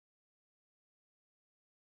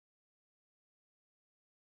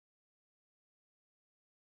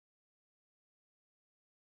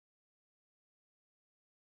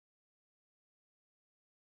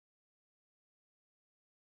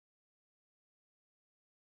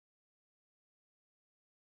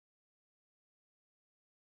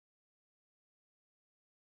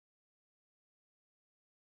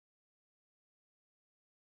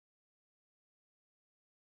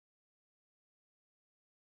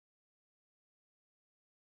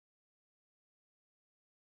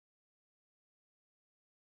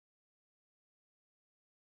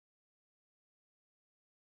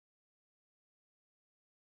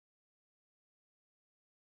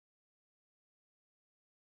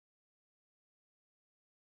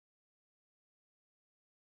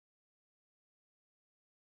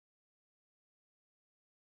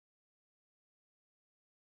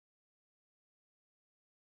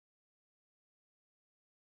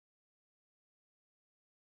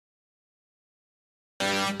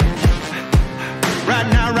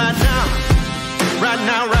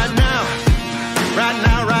now, right now. Right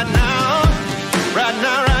now, right now. Right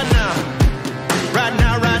now, right now. Right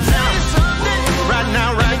now, right now. Right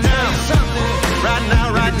now, right now. Right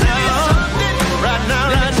now, right now. Right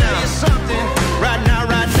now, right now. Right now,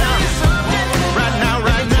 right now. Right now,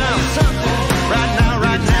 right now. Right now,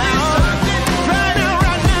 right now. Right now,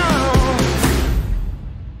 right now.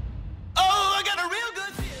 Oh, I got a real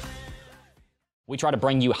good feeling. We try to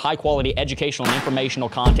bring you high-quality educational and informational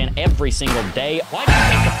content every single day. Why do you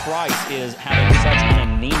think the price is having such an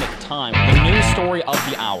anemic time? The news story of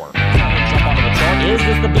the hour. Jump onto the chart. Is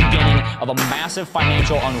this the beginning of a massive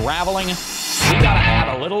financial unraveling? We got to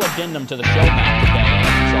add a little addendum to the show map today.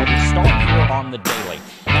 So we start here on the daily.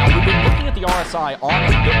 Now, we've been looking at the RSI on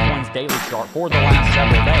Bitcoin's daily chart for the last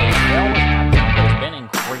several days. It always has been, but it's been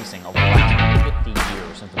increasing over the last 50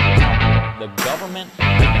 years since the government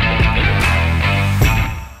has been getting bigger.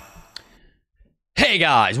 Hey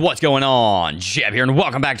guys, what's going on? Jeb here, and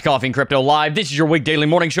welcome back to Coffee and Crypto Live. This is your week daily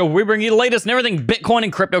morning show where we bring you the latest and everything Bitcoin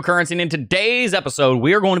and cryptocurrency. And in today's episode,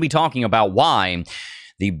 we are going to be talking about why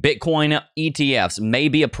the Bitcoin ETFs may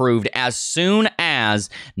be approved as soon as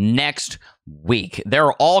next week. There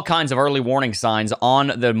are all kinds of early warning signs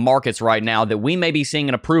on the markets right now that we may be seeing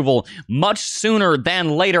an approval much sooner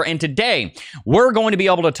than later. And today, we're going to be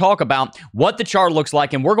able to talk about what the chart looks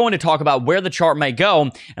like, and we're going to talk about where the chart may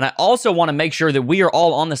go. And I also want to make sure that we are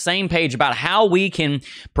all on the same page about how we can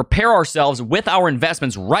prepare ourselves with our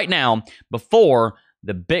investments right now before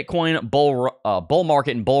the Bitcoin bull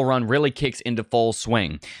market and bull run really kicks into full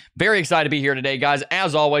swing. Very excited to be here today, guys.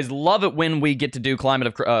 As always, love it when we get to do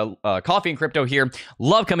Climate of Coffee and Crypto here.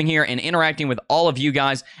 Love coming here and interacting with all of you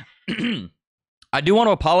guys. I do want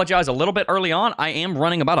to apologize a little bit early on. I am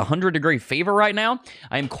running about 100-degree fever right now.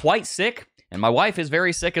 I am quite sick, and my wife is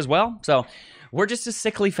very sick as well. So we're just a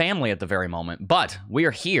sickly family at the very moment. But we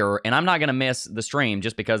are here, and I'm not going to miss the stream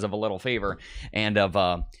just because of a little fever and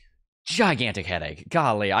of gigantic headache.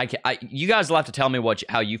 Golly, you guys will have to tell me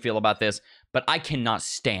how you feel about this, but I cannot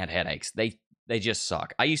stand headaches. They just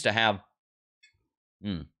suck. I used to have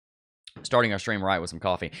starting our stream right with some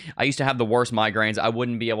coffee. I used to have the worst migraines. I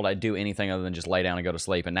wouldn't be able to do anything other than just lay down and go to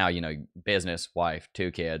sleep. And now, you know, business, wife, 2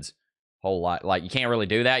 kids, whole lot. Like, you can't really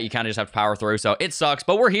do that. You kind of just have to power through. So it sucks,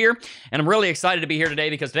 but we're here, and I'm really excited to be here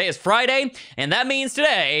today because today is Friday, and that means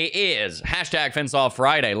today is #FinSolve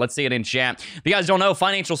Friday. Let's see it in chat. If you guys don't know,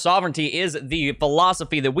 financial sovereignty is the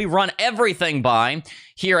philosophy that we run everything by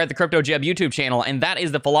here at the Crypto Jeb YouTube channel, and that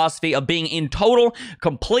is the philosophy of being in total,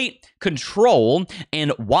 complete control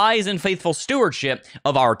and wise and faithful stewardship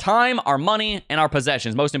of our time, our money, and our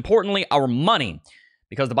possessions. Most importantly, our money.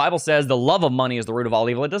 Because the Bible says the love of money is the root of all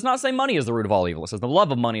evil. It does not say money is the root of all evil. It says the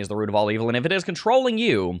love of money is the root of all evil. And if it is controlling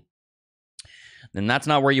you, then that's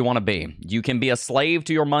not where you want to be. You can be a slave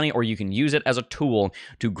to your money, or you can use it as a tool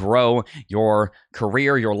to grow your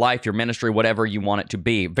career, your life, your ministry, whatever you want it to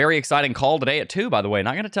be. Very exciting call today at 2, by the way.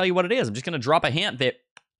 Not going to tell you what it is. I'm just going to drop a hint that,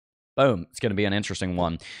 boom, it's going to be an interesting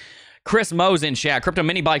one. Chris Moe's in chat. Crypto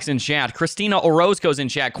Mini Bike's in chat. Christina Orozco's in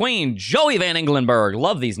chat. Queen, Joey Van Englenberg.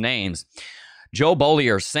 Love these names. Joe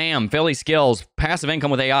Bollier, Sam, Philly Skills, Passive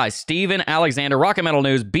Income with AI, Steven Alexander, Rocket Metal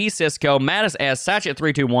News, B Cisco, Mattis S,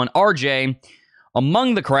 Satchet321, RJ,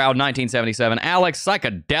 Among the Crowd, 1977, Alex,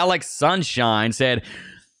 Psychedelic Sunshine said,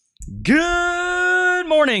 "Good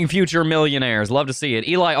morning, future millionaires." Love to see it.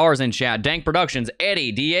 Eli R's in chat. Dank Productions,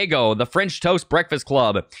 Eddie, Diego, The French Toast Breakfast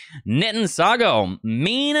Club, Nitin Sago,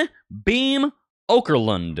 Mean Beam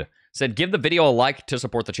Okerlund said, "Give the video a like to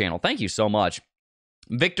support the channel." Thank you so much.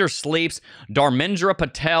 Victor Sleeps, Dharmendra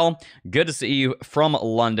Patel, good to see you from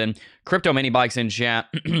London. Crypto Mini Bikes in chat.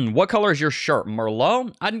 What color is your shirt?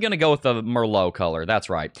 Merlot? I'm going to go with the Merlot color. That's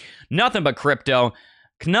right. Nothing but crypto.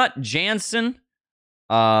 Knut Jansen.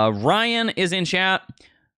 Ryan is in chat.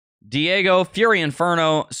 Diego, Fury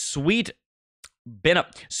Inferno, Sweet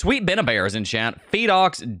Benabear is in chat.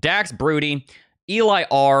 Feedox, Dax Broody, Eli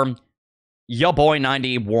R, Ya Boy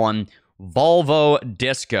 91, Volvo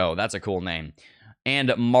Disco. That's a cool name.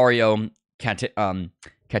 And Mario Catanesi. I'm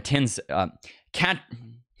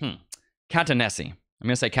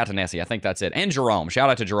going to say Catanesi. I think that's it. And Jerome. Shout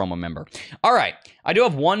out to Jerome, a member. All right. I do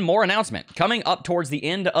have one more announcement. Coming up towards the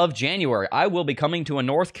end of January, I will be coming to a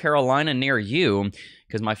North Carolina near you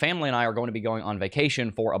because my family and I are going to be going on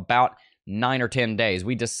vacation for about 9 or 10 days.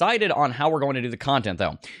 We decided on how we're going to do the content,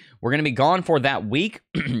 though. We're going to be gone for that week,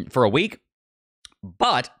 for a week,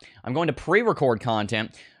 but I'm going to pre-record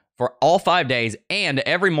content for all 5 days, and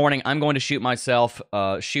every morning I'm going to shoot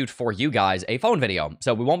for you guys a phone video.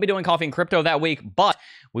 So we won't be doing Coffee and Crypto that week, but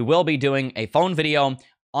we will be doing a phone video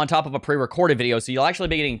on top of a pre-recorded video. So you'll actually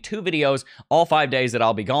be getting 2 videos all 5 days that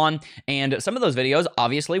I'll be gone. And some of those videos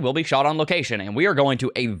obviously will be shot on location. And we are going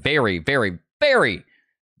to a very, very, very,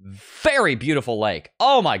 very beautiful lake.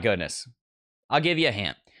 Oh my goodness. I'll give you a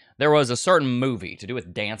hint. There was a certain movie to do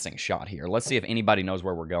with dancing shot here. Let's see if anybody knows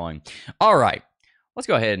where we're going. All right. Let's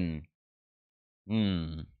go ahead and...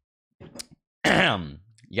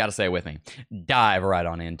 You got to say it with me. Dive right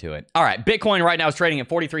on into it. All right, Bitcoin right now is trading at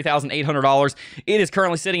 $43,800. It is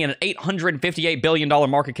currently sitting at an $858 billion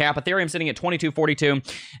market cap. Ethereum sitting at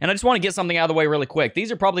 $2242. And I just want to get something out of the way really quick.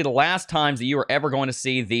 These are probably the last times that you are ever going to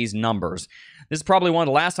see these numbers. This is probably one of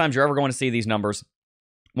the last times you're ever going to see these numbers.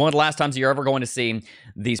 One of the last times you're ever going to see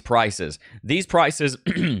these prices. These prices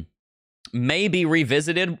may be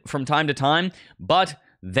revisited from time to time, but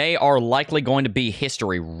they are likely going to be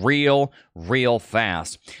history real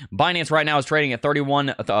fast. Binance right now is trading at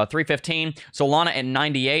 315. Solana at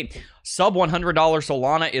 98. Sub $100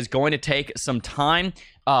 Solana is going to take some time.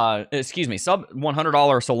 Sub $100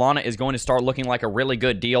 Solana is going to start looking like a really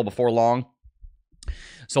good deal before long.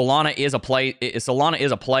 Solana is a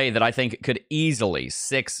play that I think could easily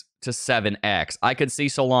 6 to 7x. I could see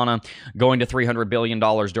Solana going to $300 billion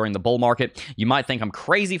during the bull market. You might think I'm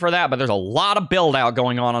crazy for that, but there's a lot of build out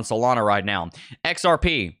going on Solana right now.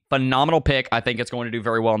 XRP, phenomenal pick. I think it's going to do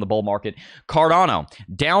very well in the bull market. Cardano,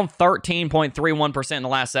 down 13.31% in the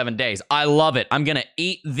last 7 days. I love it. I'm going to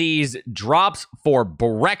eat these drops for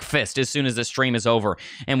breakfast as soon as this stream is over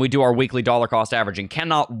and we do our weekly dollar cost averaging.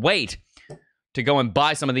 Cannot wait to go and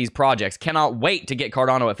buy some of these projects. Cannot wait to get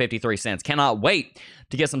Cardano at 53 cents. Cannot wait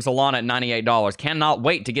to get some Solana at $98. Cannot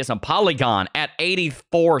wait to get some Polygon at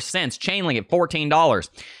 84 cents. Chainlink at $14.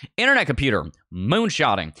 Internet Computer,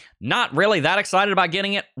 moonshotting. Not really that excited about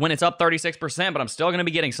getting it when it's up 36%, but I'm still going to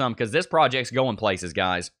be getting some because this project's going places,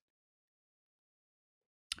 guys.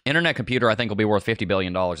 Internet Computer, I think, will be worth $50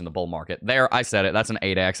 billion in the bull market. There, I said it. That's an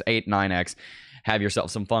 8x, 9x. Have yourself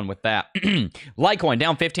some fun with that. Litecoin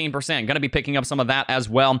down 15%. Going to be picking up some of that as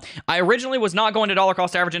well. I originally was not going to dollar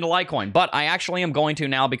cost average into Litecoin, but I actually am going to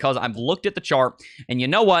now because I've looked at the chart. And you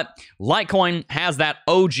know what? Litecoin has that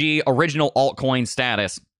OG original altcoin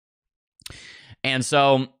status. And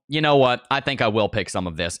so, you know what? I think I will pick some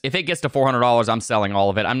of this. If it gets to $400, I'm selling all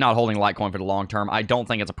of it. I'm not holding Litecoin for the long term. I don't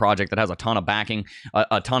think it's a project that has a ton of backing,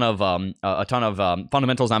 a ton of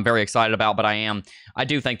fundamentals I'm very excited about, but I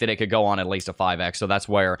do think that it could go on at least a 5x. So that's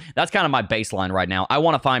kind of my baseline right now. I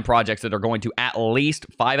want to find projects that are going to at least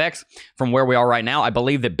 5x from where we are right now. I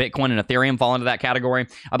believe that Bitcoin and Ethereum fall into that category.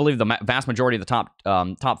 I believe the vast majority of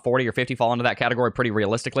the top 40 or 50 fall into that category pretty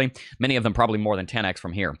realistically. Many of them probably more than 10x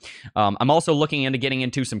from here. I'm also looking into getting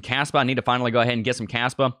into some Caspa. I need to finally go ahead and get some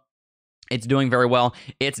Caspa. It's doing very well.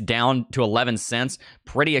 It's down to 11 cents.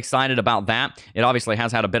 Pretty excited about that. It obviously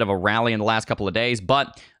has had a bit of a rally in the last couple of days,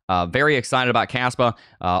 but very excited about Caspa.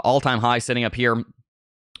 All-time high sitting up here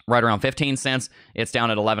right around 15 cents. It's down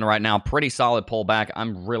at 11 right now. Pretty solid pullback.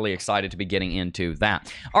 I'm really excited to be getting into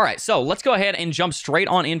that. All right, so let's go ahead and jump straight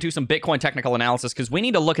on into some Bitcoin technical analysis because we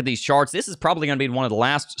need to look at these charts. This is probably going to be one of the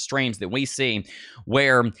last streams that we see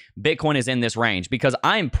where Bitcoin is in this range because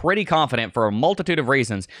I am pretty confident for a multitude of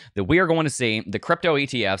reasons that we are going to see the crypto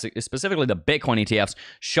ETFs, specifically the Bitcoin ETFs,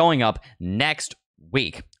 showing up next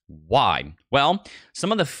week. Why? Well,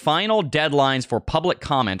 some of the final deadlines for public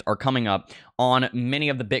comment are coming up on many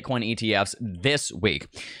of the Bitcoin ETFs this week.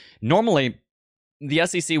 Normally, the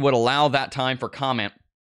SEC would allow that time for comment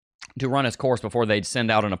to run its course before they'd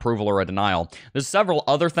send out an approval or a denial. There's several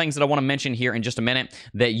other things that I want to mention here in just a minute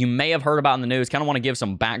that you may have heard about in the news. Kind of want to give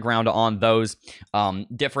some background on those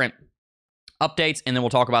different updates, and then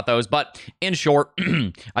we'll talk about those. But in short,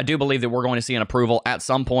 I do believe that we're going to see an approval at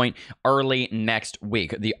some point early next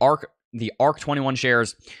week. The ARK 21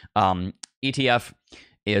 shares ETF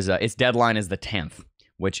is its deadline is the 10th,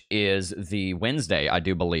 which is the Wednesday, I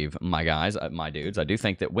do believe, my guys, my dudes. I do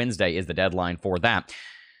think that Wednesday is the deadline for that.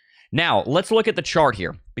 Now, let's look at the chart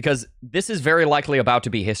here because this is very likely about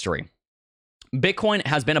to be history. Bitcoin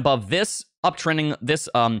has been above this uptrending,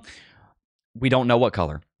 we don't know what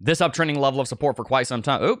color. This uptrending level of support for quite some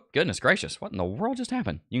time. Oh, goodness gracious. What in the world just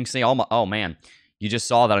happened? You can see all my... Oh, man. You just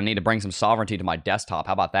saw that I need to bring some sovereignty to my desktop.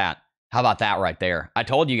 How about that? How about that right there? I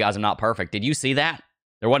told you guys I'm not perfect. Did you see that?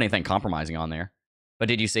 There wasn't anything compromising on there. But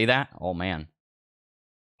did you see that? Oh, man.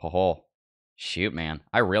 Oh, shoot, man.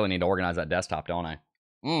 I really need to organize that desktop, don't I?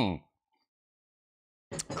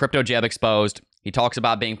 Crypto Jeb exposed. He talks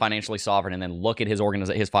about being financially sovereign, and then look at his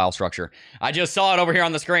file structure. I just saw it over here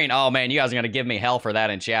on the screen. Oh, man, you guys are going to give me hell for that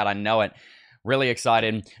in chat. I know it. Really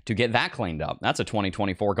excited to get that cleaned up. That's a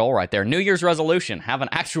 2024 goal right there. New Year's resolution, have an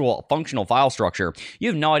actual functional file structure. You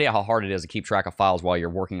have no idea how hard it is to keep track of files while you're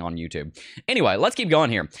working on YouTube. Anyway, let's keep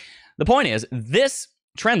going here. The point is, this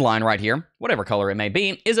trend line right here, whatever color it may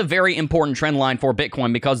be, is a very important trend line for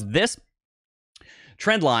Bitcoin because this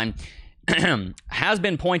trend line has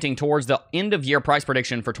been pointing towards the end of year price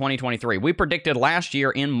prediction for 2023. We predicted last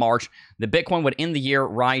year in March that Bitcoin would end the year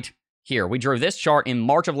right here. We drew this chart in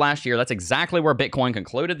March of last year. That's exactly where Bitcoin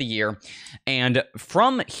concluded the year. And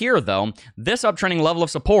from here, though, this uptrending level of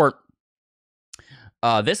support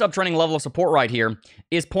right here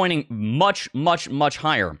is pointing much, much, much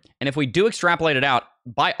higher. And if we do extrapolate it out,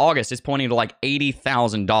 by August, it's pointing to like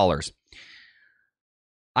 $80,000.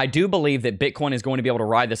 I do believe that Bitcoin is going to be able to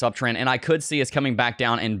ride this uptrend, and I could see us coming back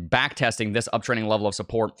down and back testing this uptrending level of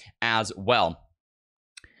support as well.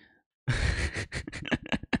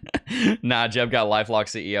 Nah, Jeb got LifeLock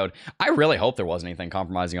CEO'd. I really hope there wasn't anything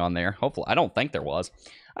compromising on there. Hopefully, I don't think there was.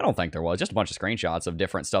 Just a bunch of screenshots of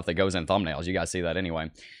different stuff that goes in thumbnails. You guys see that anyway.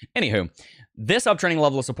 Anywho, this uptrending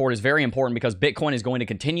level of support is very important because Bitcoin is going to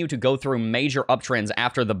continue to go through major uptrends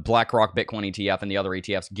after the BlackRock Bitcoin ETF and the other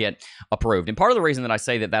ETFs get approved. And part of the reason that I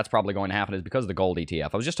say that that's probably going to happen is because of the gold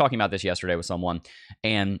ETF. I was just talking about this yesterday with someone,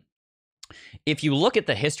 and if you look at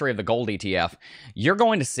the history of the gold ETF, you're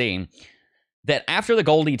going to see that after the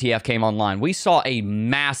gold ETF came online, we saw a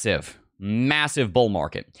massive bull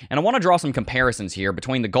market. And I want to draw some comparisons here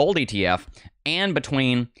between the gold ETF and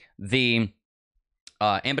between the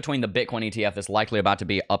Bitcoin ETF that's likely about to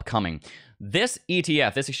be upcoming. This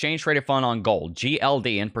ETF, this exchange traded fund on gold,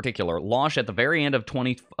 GLD in particular, launched at the very end of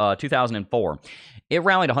 2004. It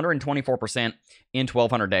rallied 124% in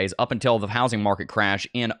 1,200 days up until the housing market crash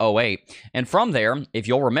in 2008. And from there, if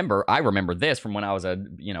you'll remember, I remember this from when I was a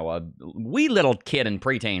wee little kid in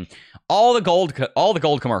preteen. All the gold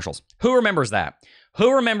commercials. Who remembers that?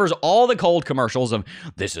 Who remembers all the gold commercials of,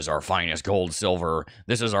 this is our finest gold, silver,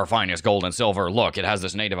 this is our finest gold and silver, look, it has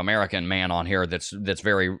this Native American man on here that's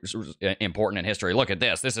very important in history, look at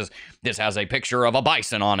this, this has a picture of a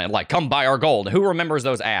bison on it, like, come buy our gold. Who remembers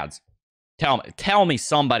those ads? Tell me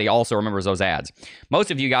somebody also remembers those ads. Most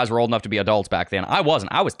of you guys were old enough to be adults back then. I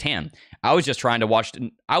wasn't. I was 10. I was just trying to watch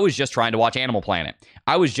Animal Planet.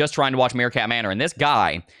 I was just trying to watch Meerkat Manor, and this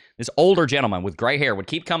guy, this older gentleman with gray hair, would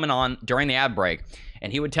keep coming on during the ad break,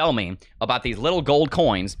 and he would tell me about these little gold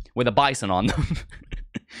coins with a bison on them.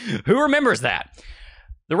 Who remembers that?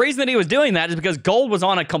 The reason that he was doing that is because gold was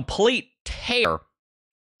on a complete tear.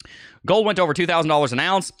 Gold went to over $2,000 an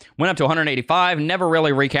ounce, went up to 185, never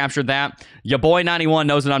really recaptured that. Your boy 91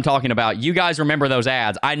 knows what I'm talking about. You guys remember those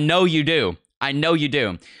ads. I know you do. I know you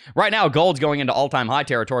do. Right now, gold's going into all-time high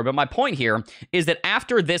territory, but my point here is that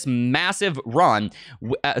after this massive run,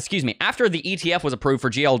 after the ETF was approved for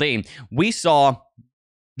GLD, we saw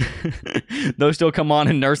those still come on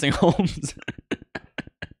in nursing homes.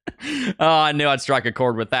 Oh, I knew I'd strike a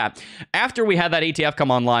chord with that. After we had that ETF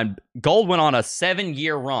come online, gold went on a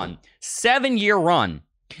 7-year run. 7-year run.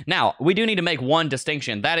 Now, we do need to make one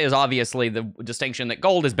distinction. That is obviously the distinction that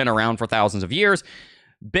gold has been around for thousands of years.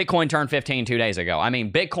 Bitcoin turned 15 2 days ago. I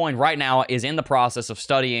mean, Bitcoin right now is in the process of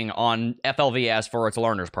studying on FLVS for its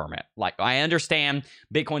learner's permit. Like, I understand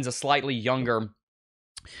Bitcoin's a slightly younger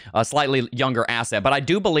asset, but I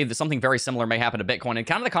do believe that something very similar may happen to Bitcoin. And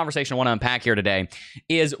kind of the conversation I want to unpack here today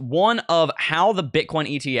is one of how the Bitcoin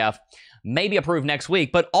ETF may be approved next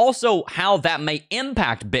week, but also how that may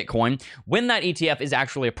impact Bitcoin when that ETF is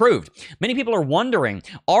actually approved. Many people are wondering,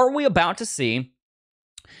 are we about to see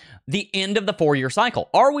the end of the 4-year cycle?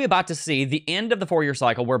 Are we about to see the end of the 4-year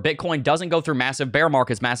cycle where Bitcoin doesn't go through massive bear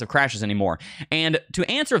markets, massive crashes anymore? And to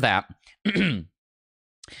answer that,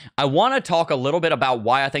 I want to talk a little bit about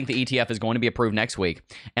why I think the ETF is going to be approved next week.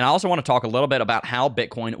 And I also want to talk a little bit about how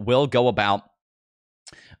Bitcoin will go about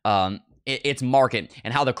its market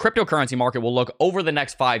and how the cryptocurrency market will look over the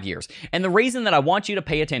next 5 years. And the reason that I want you to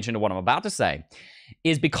pay attention to what I'm about to say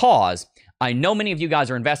is because I know many of you guys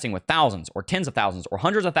are investing with thousands or tens of thousands or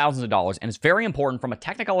hundreds of thousands of dollars, and it's very important from a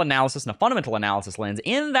technical analysis and a fundamental analysis lens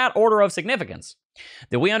in that order of significance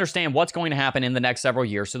that we understand what's going to happen in the next several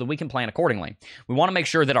years so that we can plan accordingly. We want to make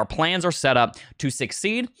sure that our plans are set up to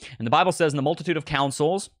succeed, and the Bible says in the multitude of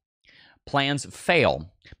counsels, plans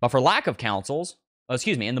fail. But for lack of counsels,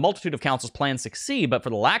 in the multitude of counsels, plans succeed, but for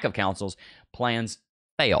the lack of counsels, plans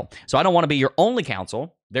fail. So I don't want to be your only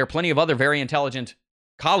counsel. There are plenty of other very intelligent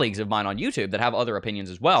colleagues of mine on YouTube that have other opinions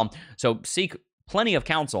as well. So seek plenty of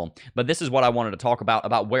counsel, but this is what I wanted to talk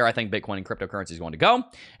about where I think Bitcoin and cryptocurrency is going to go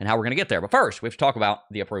and how we're going to get there. But first, we have to talk about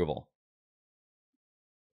the approval.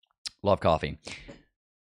 Love coffee.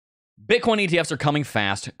 Bitcoin ETFs are coming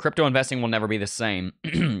fast. Crypto investing will never be the same,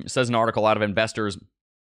 says an article out of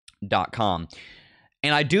investors.com.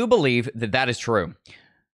 And I do believe that that is true.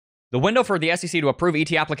 The window for the SEC to approve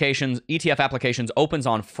ETF applications opens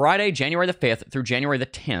on Friday, January the 5th through January the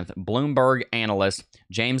 10th, Bloomberg analyst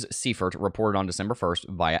James Seifert reported on December 1st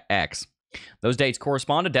via X. Those dates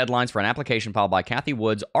correspond to deadlines for an application filed by Cathie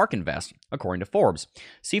Wood's ARK Invest, according to Forbes.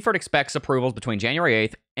 Seifert expects approvals between January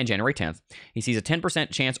 8th and January 10th. He sees a 10%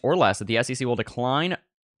 chance or less that the SEC will decline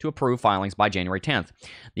to approve filings by January 10th.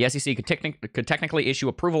 The SEC could technically issue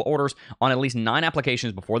approval orders on at least 9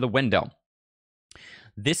 applications before the window.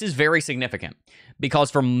 This is very significant because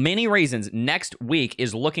for many reasons, next week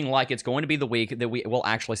is looking like it's going to be the week that we will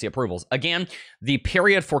actually see approvals. Again, the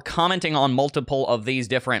period for commenting on multiple of these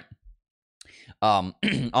different on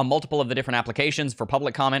multiple of the different applications for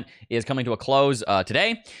public comment is coming to a close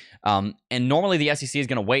today. And normally the SEC is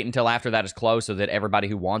going to wait until after that is closed so that everybody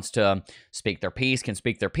who wants to speak their piece can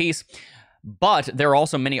speak their piece. But there are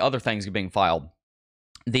also many other things being filed.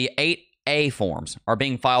 The 8A forms are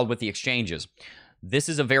being filed with the exchanges. This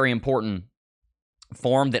is a very important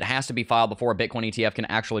form that has to be filed before a Bitcoin ETF can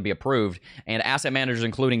actually be approved. And asset managers,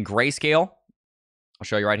 including Grayscale, I'll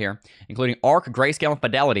show you right here, including ARK, Grayscale, and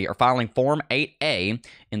Fidelity, are filing Form 8A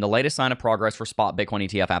in the latest sign of progress for spot Bitcoin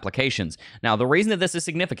ETF applications. Now, the reason that this is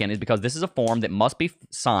significant is because this is a form that must be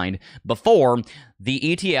signed before the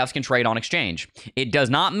ETFs can trade on exchange. It does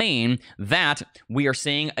not mean that we are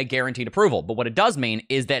seeing a guaranteed approval, but what it does mean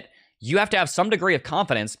is that you have to have some degree of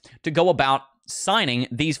confidence to go about signing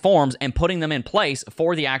these forms and putting them in place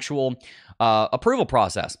for the actual approval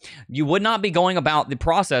process. You would not be going about the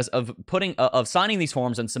process of signing these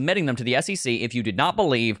forms and submitting them to the SEC if you did not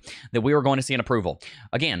believe that we were going to see an approval.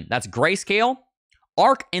 Again, that's Grayscale,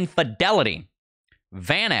 ARK, and Fidelity.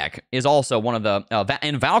 VanEck is also one of the,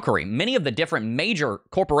 and Valkyrie, many of the different major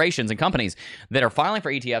corporations and companies that are filing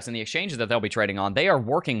for ETFs and the exchanges that they'll be trading on, they are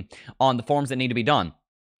working on the forms that need to be done.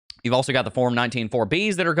 You've also got the Form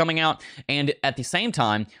 19-4Bs that are coming out, and at the same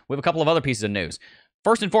time, we have a couple of other pieces of news.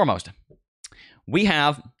 First and foremost, we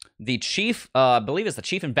have the chief, I believe it's the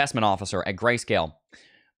chief investment officer at Grayscale,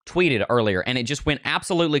 tweeted earlier, and it just went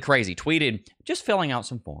absolutely crazy. Tweeted, just filling out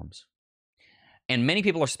some forms. And many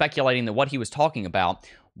people are speculating that what he was talking about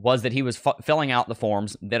was that he was filling out the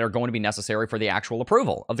forms that are going to be necessary for the actual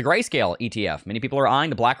approval of the Grayscale ETF. Many people are eyeing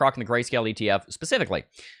the Blackrock and the Grayscale ETF specifically,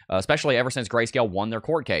 especially ever since Grayscale won their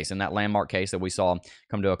court case in that landmark case that we saw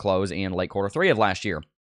come to a close in late Q3 of last year.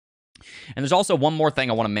 And there's also one more thing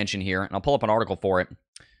I want to mention here, and I'll pull up an article for it.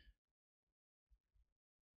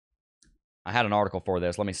 I had an article for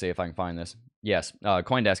this. Let me see if I can find this. Yes,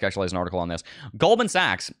 CoinDesk actually has an article on this. Goldman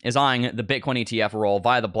Sachs is eyeing the Bitcoin ETF role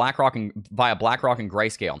via Blackrock and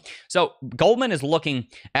Grayscale. So Goldman is looking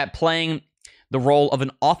at playing the role of an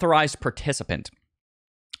authorized participant.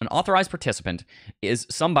 An authorized participant is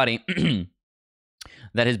somebody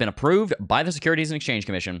that has been approved by the Securities and Exchange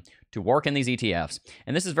Commission to work in these ETFs.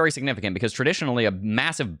 And this is very significant because traditionally a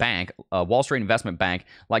massive bank, a Wall Street investment bank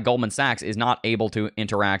like Goldman Sachs, is not able to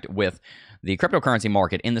interact with the cryptocurrency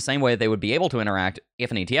market in the same way that they would be able to interact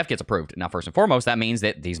if an ETF gets approved. Now, first and foremost, that means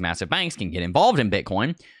that these massive banks can get involved in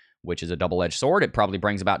Bitcoin, which is a double-edged sword. It probably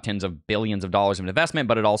brings about tens of billions of dollars of investment,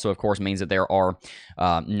 but it also, of course, means that there are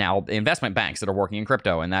now investment banks that are working in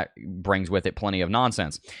crypto, and that brings with it plenty of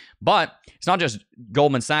nonsense. But it's not just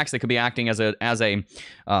Goldman Sachs that could be acting as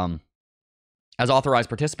authorized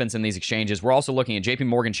participants in these exchanges. We're also looking at JP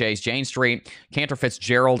Morgan Chase, Jane Street, Cantor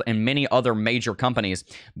Fitzgerald, and many other major companies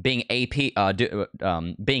being APs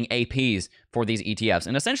for these ETFs.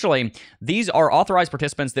 And essentially, these are authorized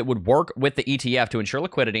participants that would work with the ETF to ensure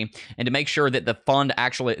liquidity and to make sure that the fund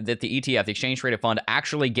actually, that the ETF, the exchange traded fund,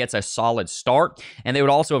 actually gets a solid start. And they would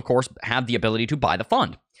also, of course, have the ability to buy the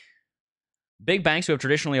fund. Big banks who have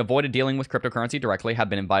traditionally avoided dealing with cryptocurrency directly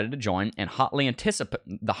have been invited to join, and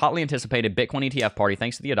the hotly anticipated Bitcoin ETF party,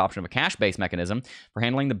 thanks to the adoption of a cash-based mechanism for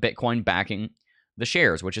handling the Bitcoin backing the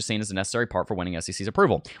shares, which is seen as a necessary part for winning SEC's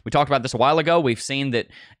approval. We talked about this a while ago. We've seen that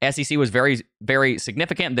SEC was very, very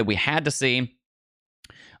significant, that we had to see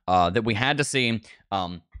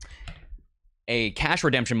a cash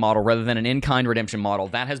redemption model rather than an in-kind redemption model.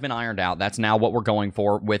 That has been ironed out. That's now what we're going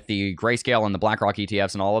for with the Grayscale and the Blackrock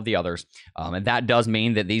ETFs and all of the others. And that does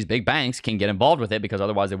mean that these big banks can get involved with it because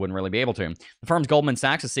otherwise they wouldn't really be able to. The firms Goldman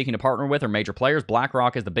Sachs is seeking to partner with are major players.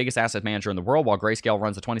 Blackrock is the biggest asset manager in the world, while Grayscale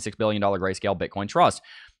runs the $26 billion Grayscale Bitcoin Trust,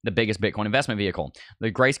 the biggest Bitcoin investment vehicle.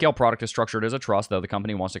 The Grayscale product is structured as a trust, though the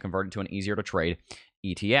company wants to convert it to an easier-to-trade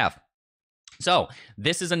ETF. So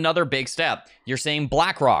this is another big step. You're seeing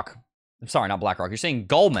BlackRock. Sorry, not BlackRock. You're seeing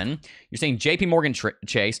Goldman. You're seeing JP Morgan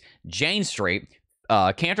Chase, Jane Street,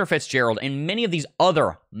 Cantor Fitzgerald, and many of these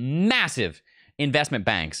other massive investment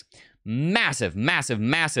banks, massive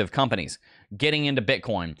companies getting into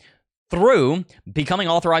Bitcoin through becoming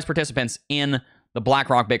authorized participants in the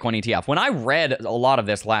BlackRock Bitcoin ETF. When I read a lot of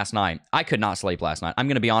this last night, I could not sleep last night. I'm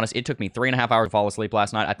going to be honest. It took me 3.5 hours to fall asleep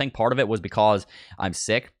last night. I think part of it was because I'm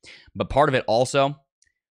sick, but part of it also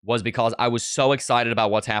was because I was so excited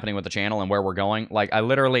about what's happening with the channel and where we're going. Like,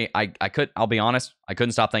 I'll be honest, I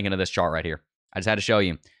couldn't stop thinking of this chart right here. I just had to show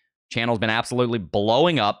you. Channel's been absolutely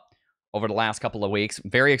blowing up over the last couple of weeks.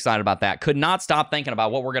 Very excited about that. Could not stop thinking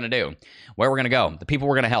about what we're going to do, where we're going to go, the people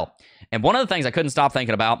we're going to help. And one of the things I couldn't stop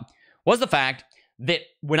thinking about was the fact that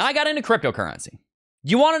when I got into cryptocurrency,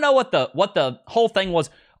 you want to know what the whole thing was?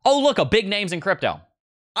 Oh, look, a big names in crypto.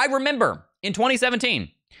 I remember in 2017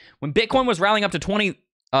 when Bitcoin was rallying up to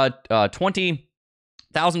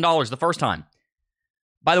 $20,000 the first time.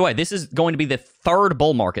 By the way, this is going to be the third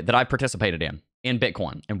bull market that I participated in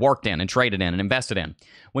Bitcoin and worked in and traded in and invested in.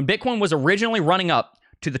 When Bitcoin was originally running up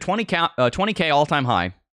to the 20K all-time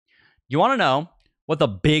high, you want to know what the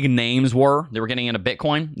big names were that were getting into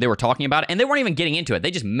Bitcoin? They were talking about it, and they weren't even getting into it.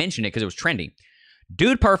 They just mentioned it because it was trendy.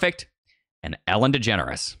 Dude Perfect and Ellen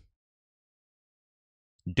DeGeneres.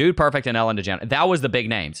 Dude Perfect and Ellen DeGeneres. That was the big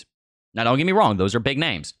names. Now, don't get me wrong. Those are big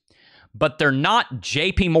names. But they're not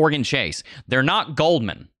JP Morgan Chase. They're not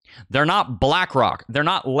Goldman. They're not BlackRock. They're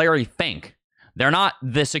not Larry Fink. They're not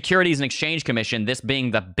the Securities and Exchange Commission, this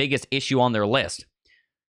being the biggest issue on their list.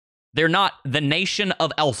 They're not the nation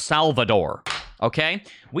of El Salvador, okay?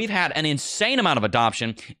 We've had an insane amount of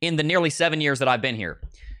adoption in the nearly 7 years that I've been here.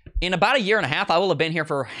 In about a year and a half, I will have been here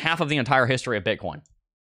for half of the entire history of Bitcoin.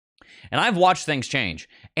 And I've watched things change.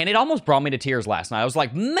 And it almost brought me to tears last night. I was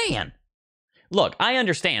like, man, look, I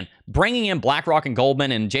understand bringing in BlackRock and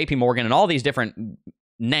Goldman and JP Morgan and all these different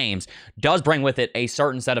names does bring with it a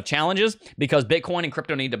certain set of challenges because Bitcoin and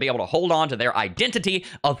crypto need to be able to hold on to their identity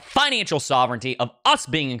of financial sovereignty, of us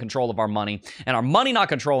being in control of our money and our money not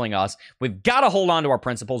controlling us. We've got to hold on to our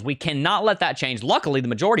principles. We cannot let that change. Luckily, the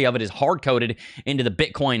majority of it is hard-coded into the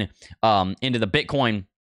Bitcoin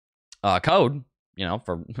code, you know,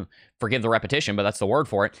 forgive the repetition, but that's the word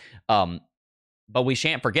for it. But we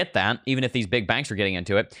shan't forget that, even if these big banks are getting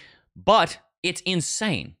into it. But it's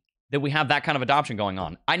insane that we have that kind of adoption going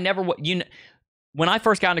on. When I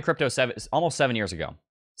first got into crypto almost 7 years ago,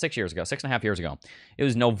 6 years ago, 6.5 years ago, it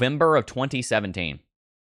was November of 2017.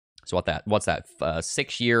 So what's that,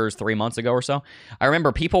 6 years, 3 months ago or so? I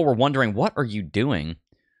remember people were wondering, what are you doing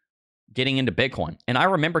getting into Bitcoin? And I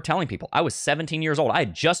remember telling people, I was 17 years old. I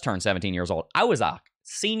had just turned 17 years old. I was a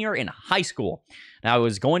senior in high school. Now, I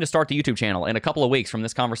was going to start the YouTube channel in a couple of weeks from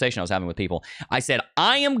this conversation I was having with people. I said,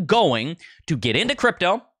 I am going to get into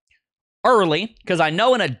crypto early because I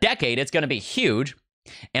know in a decade it's going to be huge,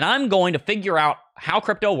 and I'm going to figure out how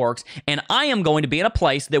crypto works, and I am going to be in a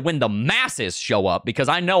place that when the masses show up, because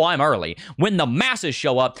I know I'm early, when the masses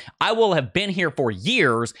show up, I will have been here for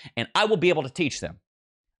years, and I will be able to teach them.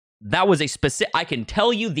 That was a specific, I can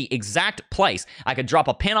tell you the exact place. I could drop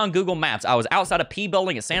a pin on Google Maps. I was outside a P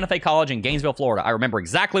building at Santa Fe College in Gainesville, Florida. I remember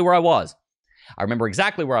exactly where I was.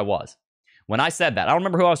 When I said that, I don't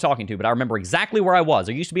remember who I was talking to, but I remember exactly where I was.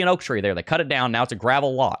 There used to be an oak tree there. They cut it down. Now it's a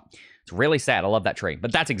gravel lot. It's really sad. I love that tree.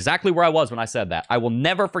 But that's exactly where I was when I said that. I will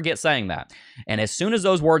never forget saying that. And as soon as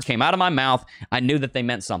those words came out of my mouth, I knew that they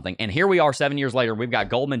meant something. And here we are 7 years later. We've got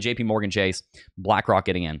Goldman, JP Morgan Chase, BlackRock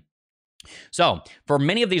getting in. So for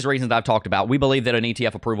many of these reasons that I've talked about, we believe that an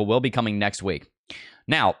ETF approval will be coming next week.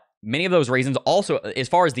 Now, many of those reasons also, as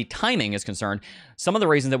far as the timing is concerned, some of the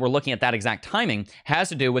reasons that we're looking at that exact timing has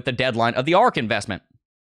to do with the deadline of the ARK investment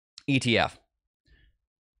ETF,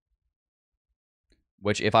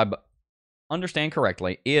 which, if I understand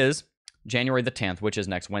correctly, is January the 10th, which is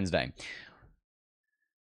next Wednesday.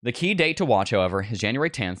 The key date to watch, however, is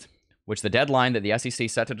January 10th, which the deadline that the SEC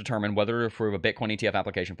set to determine whether to approve a Bitcoin ETF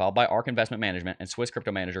application filed by ARK Investment Management and Swiss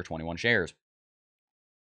Crypto Manager 21 Shares.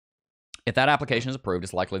 If that application is approved,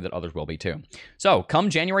 it's likely that others will be too. So, come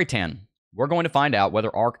January 10, we're going to find out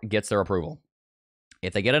whether ARK gets their approval.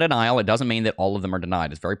 If they get a denial, it doesn't mean that all of them are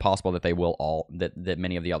denied. It's very possible that they will that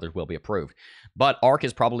many of the others will be approved. But ARK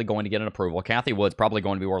is probably going to get an approval. Cathie Wood's probably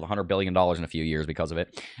going to be worth $100 billion in a few years because of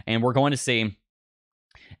it. And we're going to see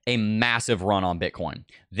a massive run on Bitcoin.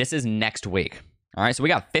 This is next week. All right, so we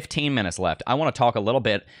got 15 minutes left. I want to talk a little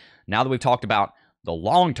bit, now that we've talked about the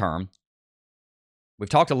long term, we've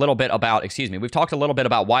talked a little bit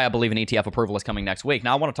about why I believe an ETF approval is coming next week.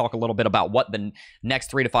 Now I want to talk a little bit about what the next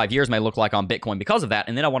 3 to 5 years may look like on Bitcoin because of that,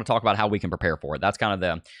 and then I want to talk about how we can prepare for it. That's kind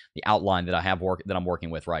of the outline that I have that I'm working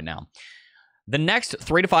with right now. The next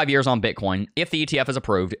 3 to 5 years on Bitcoin, if the ETF is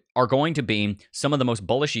approved, are going to be some of the most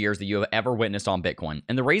bullish years that you have ever witnessed on Bitcoin.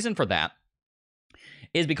 And the reason for that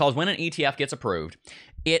is because when an ETF gets approved,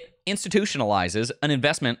 it institutionalizes an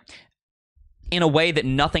investment in a way that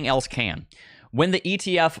nothing else can. When the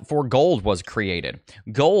ETF for gold was created,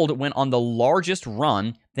 gold went on the largest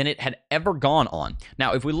run than it had ever gone on.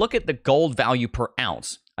 Now, if we look at the gold value per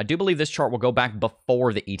ounce, I do believe this chart will go back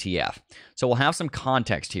before the ETF. So we'll have some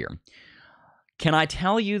context here. Can I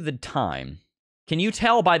tell you the time? Can you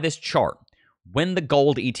tell by this chart when the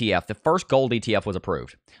gold ETF, the first gold ETF was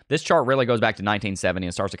approved? This chart really goes back to 1970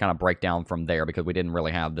 and starts to kind of break down from there because we didn't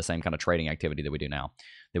really have the same kind of trading activity that we do now,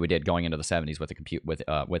 that we did going into the 70s with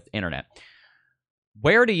the with internet.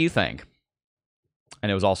 Where do you think, and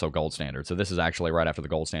it was also gold standard, so this is actually right after the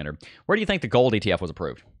gold standard, where do you think the gold ETF was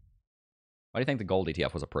approved? Why do you think the gold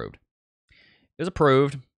ETF was approved? It was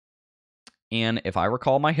approved in, if I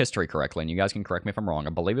recall my history correctly, and you guys can correct me if I'm wrong, I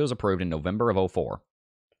believe it was approved in November of 04.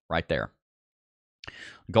 Right there.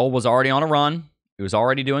 Gold was already on a run. It was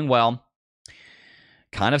already doing well.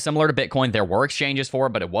 Kind of similar to Bitcoin. There were exchanges for it,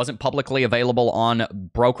 but it wasn't publicly available on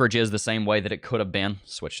brokerages the same way that it could have been.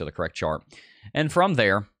 Switch to the correct chart. And from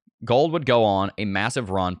there, gold would go on a massive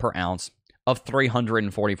run per ounce of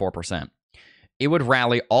 344%. It would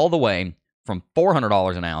rally all the way from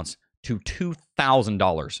 $400 an ounce to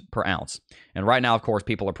 $2,000 per ounce. And right now, of course,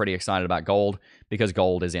 people are pretty excited about gold because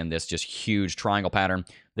gold is in this just huge triangle pattern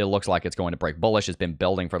that looks like it's going to break bullish. It's been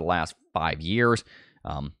building for the last 5 years.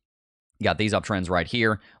 You got these uptrends right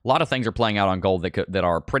here. A lot of things are playing out on gold that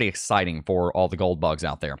are pretty exciting for all the gold bugs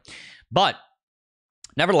out there. But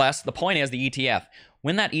nevertheless, the point is the ETF.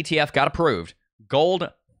 When that ETF got approved, gold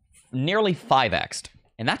nearly 5x'd.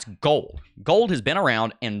 And that's gold. Gold has been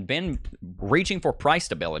around and been reaching for price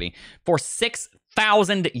stability for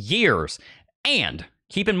 6,000 years. And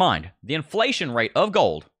keep in mind, the inflation rate of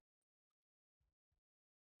gold.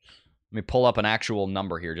 Let me pull up an actual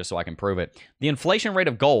number here just so I can prove it. The inflation rate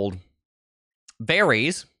of gold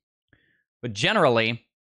varies, but generally,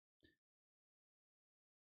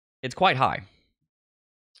 it's quite high.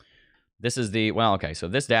 This is the, well, okay, so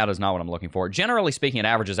this data is not what I'm looking for. Generally speaking, it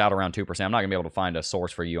averages out around 2%. I'm not going to be able to find a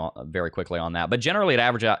source for you very quickly on that, but generally it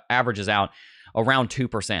averages out around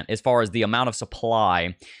 2% as far as the amount of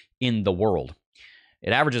supply in the world.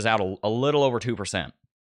 It averages out a little over 2%.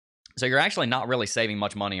 So you're actually not really saving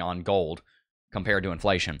much money on gold compared to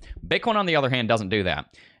inflation. Bitcoin, on the other hand, doesn't do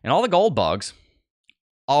that. And all the gold bugs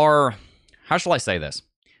are, how shall I say this?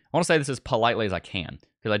 I want to say this as politely as I can,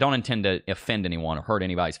 because I don't intend to offend anyone or hurt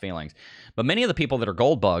anybody's feelings. But many of the people that are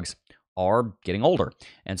gold bugs are getting older.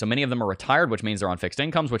 And so many of them are retired, which means they're on fixed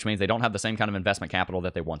incomes, which means they don't have the same kind of investment capital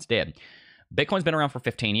that they once did. Bitcoin's been around for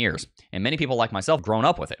 15 years, and many people like myself grown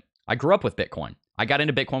up with it. I grew up with Bitcoin. I got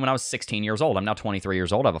into Bitcoin when I was 16 years old. I'm now 23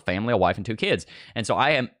 years old. I have a family, a wife, and 2 kids. And so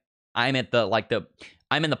I'm in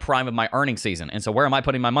the prime of my earning season. And so where am I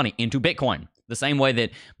putting my money? Into Bitcoin. The same way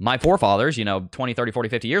that my forefathers, 20, 30, 40,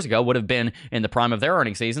 50 years ago would have been in the prime of their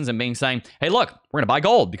earning seasons and saying, hey, look, we're going to buy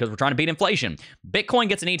gold because we're trying to beat inflation. Bitcoin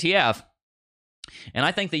gets an ETF. And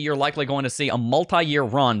I think that you're likely going to see a multi-year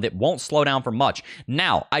run that won't slow down for much.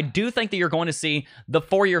 Now, I do think that you're going to see the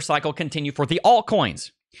 4-year cycle continue for the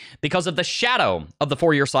altcoins because of the shadow of the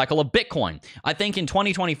 4-year cycle of Bitcoin. I think in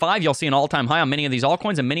 2025, you'll see an all-time high on many of these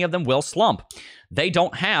altcoins, and many of them will slump. They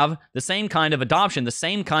don't have the same kind of adoption, the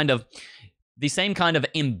same kind of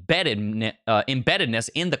embeddedness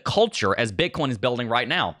in the culture as Bitcoin is building right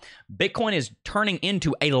now. Bitcoin is turning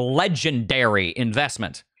into a legendary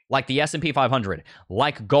investment, like the S&P 500,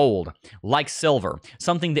 like gold, like silver,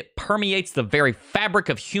 something that permeates the very fabric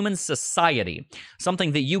of human society,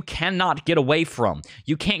 something that you cannot get away from.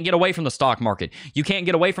 You can't get away from the stock market. You can't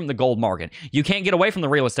get away from the gold market. You can't get away from the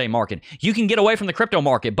real estate market. You can get away from the crypto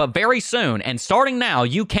market, but very soon, and starting now,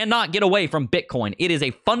 you cannot get away from Bitcoin. It is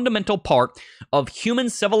a fundamental part of human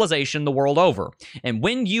civilization the world over. And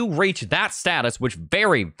when you reach that status, which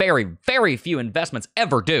very, very, very few investments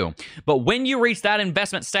ever do, but when you reach that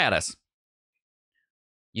investment status,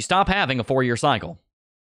 you stop having a 4-year cycle.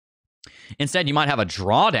 Instead, you might have a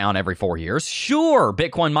drawdown every 4 years. Sure,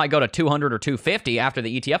 Bitcoin might go to 200 or 250 after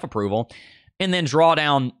the ETF approval and then draw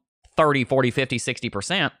down 30, 40, 50,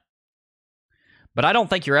 60%. But I don't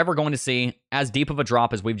think you're ever going to see as deep of a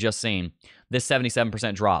drop as we've just seen, this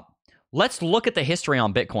 77% drop. Let's look at the history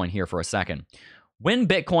on Bitcoin here for a second. When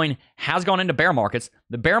Bitcoin has gone into bear markets,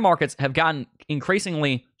 the bear markets have gotten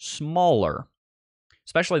increasingly smaller,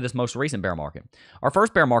 especially this most recent bear market. Our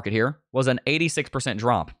first bear market here was an 86%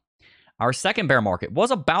 drop. Our second bear market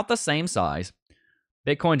was about the same size.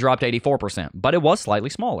 Bitcoin dropped 84%, but it was slightly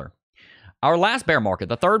smaller. Our last bear market,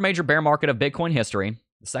 the third major bear market of Bitcoin history,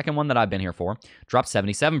 the second one that I've been here for, dropped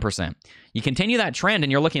 77%. You continue that trend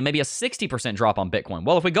and you're looking at maybe a 60% drop on Bitcoin.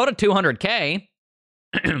 Well, if we go to 200K,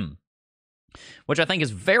 which I think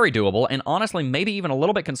is very doable and honestly maybe even a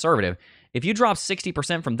little bit conservative, if you drop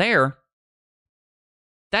 60% from there,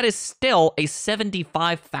 that is still a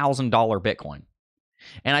 $75,000 Bitcoin.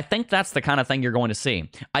 And I think that's the kind of thing you're going to see.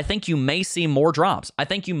 I think you may see more drops. I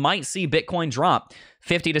think you might see Bitcoin drop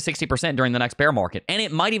 50 to 60% during the next bear market. And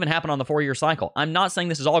it might even happen on the 4-year cycle. I'm not saying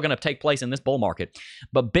this is all going to take place in this bull market,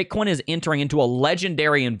 but Bitcoin is entering into a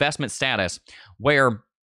legendary investment status where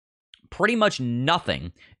pretty much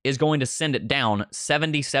nothing is going to send it down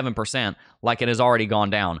 77% like it has already gone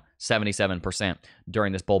down 77%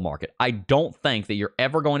 during this bull market. I don't think that you're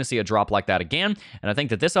ever going to see a drop like that again, and I think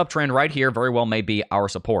that this uptrend right here very well may be our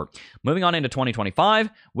support. Moving on into 2025,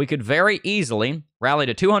 we could very easily rally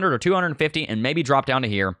to 200 or 250 and maybe drop down to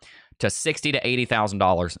here to $60,000 to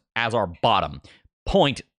 $80,000 as our bottom.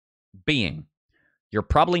 Point being, you're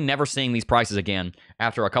probably never seeing these prices again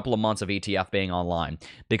after a couple of months of ETF being online,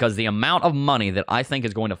 because the amount of money that I think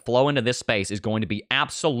is going to flow into this space is going to be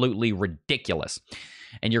absolutely ridiculous.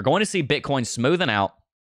 And you're going to see Bitcoin smoothing out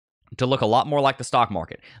to look a lot more like the stock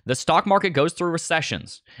market. The stock market goes through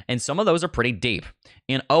recessions, and some of those are pretty deep.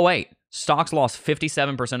 In 2008, stocks lost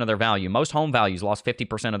 57% of their value. Most home values lost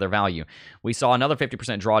 50% of their value. We saw another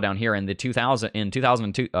 50% drawdown here in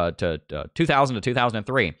 2002 to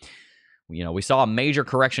 2003. We saw a major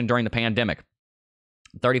correction during the pandemic,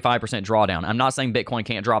 35% drawdown. I'm not saying Bitcoin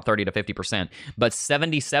can't drop 30 to 50%, but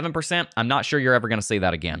 77%, I'm not sure you're ever going to see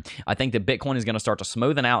that again. I think that Bitcoin is going to start to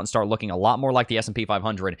smoothen out and start looking a lot more like the S&P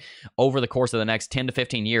 500 over the course of the next 10 to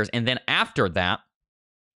 15 years. And then after that,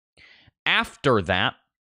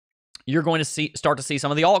 you're going to start to see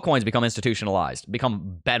some of the altcoins become institutionalized,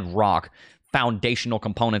 become bedrock, foundational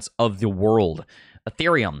components of the world.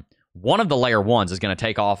 Ethereum, one of the layer ones is going to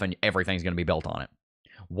take off and everything's going to be built on it.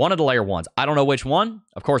 One of the layer ones. I don't know which one.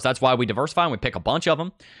 Of course, that's why we diversify and we pick a bunch of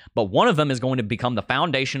them. But one of them is going to become the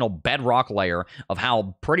foundational bedrock layer of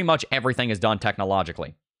how pretty much everything is done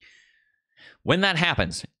technologically. When that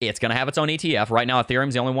happens, it's going to have its own ETF. Right now,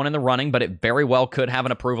 Ethereum's the only one in the running, but it very well could have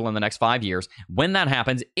an approval in the next 5 years. When that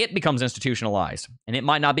happens, it becomes institutionalized, and it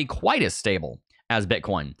might not be quite as stable as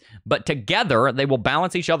Bitcoin, but together they will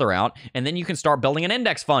balance each other out, and then you can start building an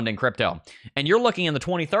index fund in crypto. And you're looking in the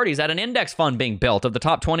 2030s at an index fund being built of the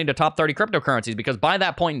top 20 to top 30 cryptocurrencies, because by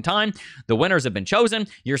that point in time, the winners have been chosen.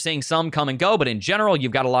 You're seeing some come and go, but in general,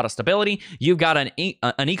 you've got a lot of stability. You've got an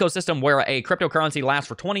ecosystem where a cryptocurrency lasts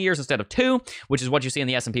for 20 years instead of 2, which is what you see in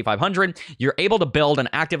the S&P 500. You're able to build an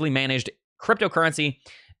actively managed cryptocurrency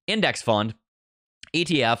index fund,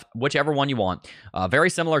 ETF, whichever one you want, very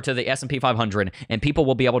similar to the S&P 500, and people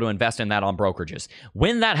will be able to invest in that on brokerages.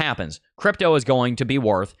 When that happens, crypto is going to be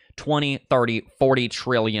worth $20, $30, $40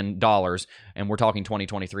 trillion, and we're talking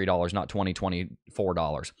 2023 dollars, not 2024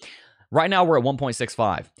 dollars. Right now, we're at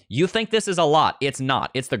 1.65. You think this is a lot. It's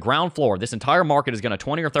not. It's the ground floor. This entire market is going to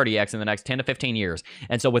 20 or 30x in the next 10 to 15 years.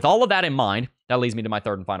 And so with all of that in mind, that leads me to my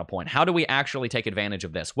third and final point. How do we actually take advantage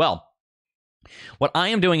of this? Well, what I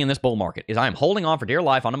am doing in this bull market is I am holding on for dear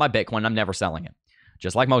life onto my Bitcoin. I'm never selling it.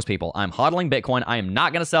 Just like most people, I'm hodling Bitcoin. I am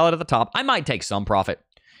not going to sell it at the top. I might take some profit.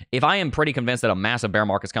 If I am pretty convinced that a massive bear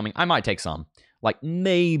market's coming, I might take some, like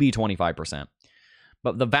maybe 25%.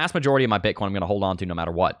 But the vast majority of my Bitcoin I'm going to hold on to no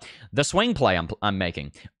matter what. The swing play I'm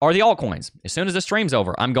making are the altcoins. As soon as the stream's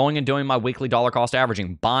over, I'm going and doing my weekly dollar cost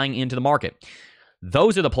averaging, buying into the market.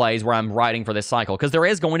 Those are the plays where I'm riding for this cycle, because there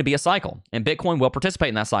is going to be a cycle, and Bitcoin will participate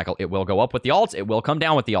in that cycle. It will go up with the alts. It will come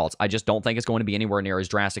down with the alts. I just don't think it's going to be anywhere near as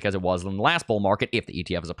drastic as it was in the last bull market if the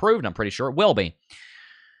ETF is approved, and I'm pretty sure it will be.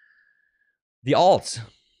 The alts.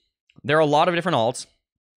 There are a lot of different alts,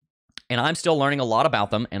 and I'm still learning a lot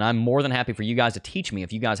about them, and I'm more than happy for you guys to teach me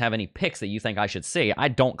if you guys have any picks that you think I should see. I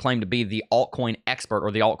don't claim to be the altcoin expert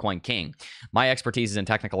or the altcoin king. My expertise is in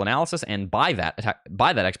technical analysis, and by that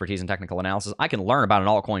expertise in technical analysis, I can learn about an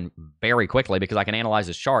altcoin very quickly because I can analyze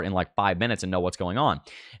this chart in like 5 minutes and know what's going on.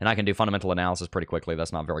 And I can do fundamental analysis pretty quickly.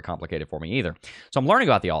 That's not very complicated for me either. So I'm learning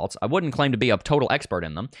about the alts. I wouldn't claim to be a total expert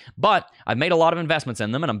in them, but I've made a lot of investments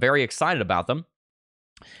in them, and I'm very excited about them.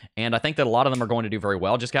 And I think that a lot of them are going to do very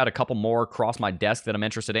well. Just got a couple more across my desk that I'm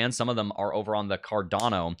interested in. Some of them are over on the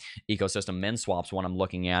Cardano ecosystem. Min swaps, one I'm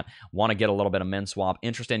looking at. Want to get a little bit of min swap.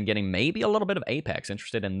 Interested in getting maybe a little bit of Apex.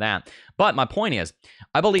 Interested in that. But my point is,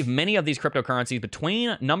 I believe many of these cryptocurrencies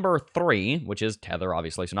between number 3, which is Tether,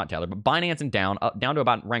 obviously, so not Tether, but Binance and down to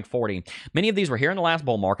about rank 40. Many of these were here in the last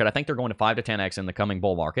bull market. I think they're going to 5 to 10x in the coming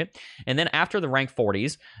bull market. And then after the rank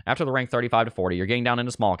 40s, after the rank 35 to 40, you're getting down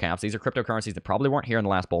into small caps. These are cryptocurrencies that probably weren't here in the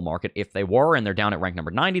last bull market. If they were and they're down at rank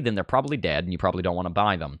number 90, then they're probably dead and you probably don't want to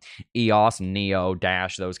buy them. EOS, Neo,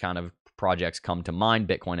 Dash, those kind of projects come to mind.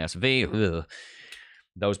 Bitcoin SV, ugh,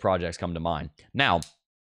 those projects come to mind. Now,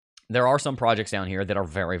 there are some projects down here that are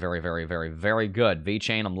very, very, very, very, very good.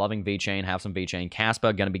 VeChain, I'm loving VeChain. Have some VeChain.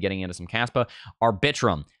 Caspa, going to be getting into some Caspa.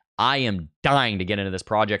 Arbitrum, I am dying to get into this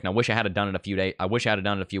project, and I wish I had done it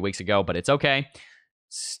a few weeks ago, but it's okay.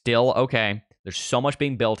 Still okay. There's so much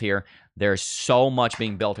being built here. There's so much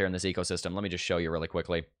being built here in this ecosystem. Let me just show you really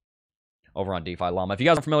quickly over on DeFi Llama. If you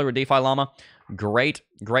guys are familiar with DeFi Llama, great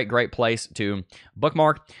place to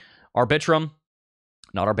bookmark. Arbitrum,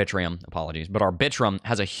 not Arbitrium, apologies, but Arbitrum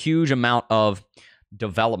has a huge amount of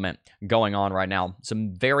development going on right now.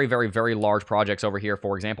 Some very, very, very large projects over here.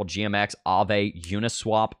 For example, GMX, Aave,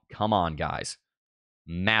 Uniswap. Come on, guys.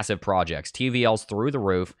 Massive projects. TVL's through the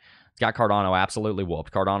roof. Got Cardano absolutely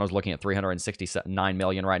whooped. Cardano's looking at 369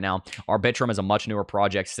 million right now. Arbitrum is a much newer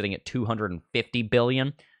project sitting at 250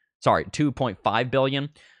 billion. Sorry, 2.5 billion.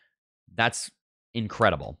 That's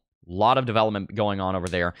incredible. A lot of development going on over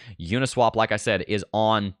there. Uniswap, like I said, is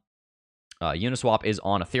on Uniswap is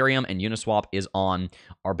on Ethereum, and Uniswap is on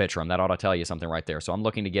Arbitrum. That ought to tell you something right there. So I'm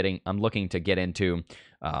looking to get into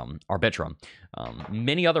Arbitrum.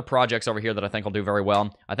 Many other projects over here that I think will do very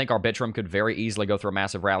well. I think Arbitrum could very easily go through a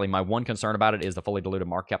massive rally. My one concern about it is the fully diluted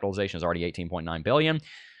market capitalization is already 18.9 billion.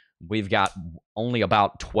 We've got only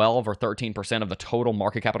about 12 or 13% of the total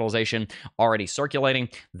market capitalization already circulating.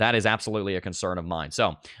 That is absolutely a concern of mine. So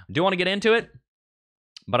I do want to get into it,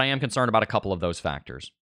 but I am concerned about a couple of those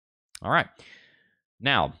factors. All right.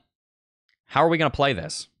 Now, how are we going to play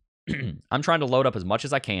this? I'm trying to load up as much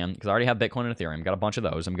as I can because I already have Bitcoin and Ethereum. Got a bunch of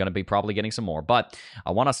those. I'm going to be probably getting some more. But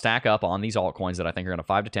I want to stack up on these altcoins that I think are going to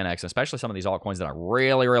 5 to 10x, especially some of these altcoins that I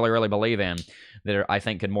really, really, really believe in that I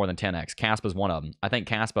think could more than 10x. Caspa is one of them. I think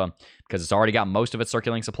Caspa, because it's already got most of its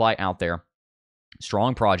circulating supply out there,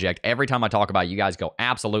 strong project. Every time I talk about it, you guys go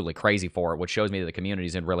absolutely crazy for it, which shows me that the community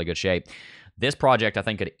is in really good shape. This project, I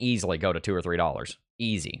think, could easily go to $2 or $3.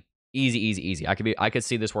 Easy. Easy. I could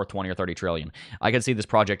see this worth 20 or 30 trillion. I could see this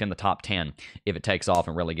project in the top 10 if it takes off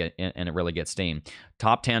and it really gets steam.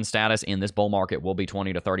 Top 10 status in this bull market will be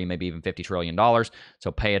 20 to 30, maybe even $50 trillion.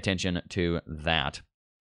 So pay attention to that.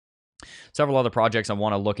 Several other projects I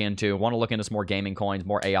want to look into. I want to look into some more gaming coins,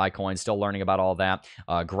 more AI coins, still learning about all that.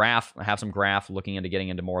 Graph, I have some Graph, looking into getting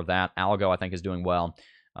into more of that. Algo, I think, is doing well.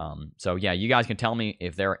 So yeah, you guys can tell me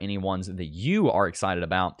if there are any ones that you are excited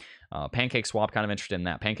about. Pancake Swap, kind of interested in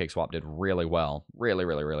that. Pancake Swap did really well. Really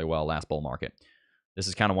well last bull market. This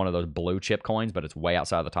is kind of one of those blue chip coins, but it's way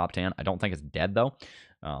outside of the top 10. I don't think it's dead, though.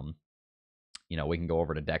 You know, we can go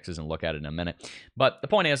over to DEXs and look at it in a minute. But the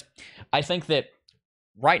point is, I think that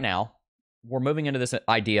right now, we're moving into this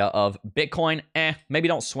idea of Bitcoin, maybe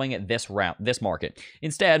don't swing at this market.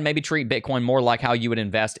 Instead, maybe treat Bitcoin more like how you would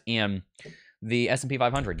invest in the S&P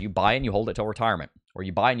 500. You buy it and you hold it till retirement. Or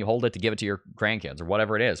you buy it and you hold it to give it to your grandkids or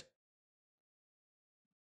whatever it is.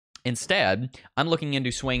 Instead, I'm looking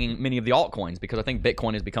into swinging many of the altcoins because I think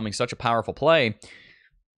Bitcoin is becoming such a powerful play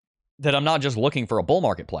that I'm not just looking for a bull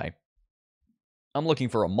market play. I'm looking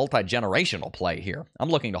for a multi-generational play here. I'm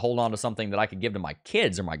looking to hold on to something that I could give to my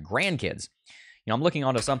kids or my grandkids. You know, I'm looking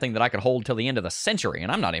onto something that I could hold till the end of the century,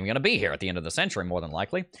 and I'm not even going to be here at the end of the century, more than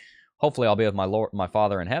likely. Hopefully, I'll be with my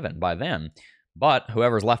Father in heaven by then. But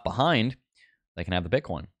whoever's left behind, they can have the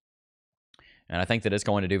Bitcoin. And I think that it's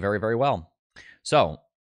going to do very, very well. So,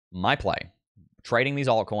 my play, trading these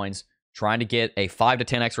altcoins, trying to get a 5 to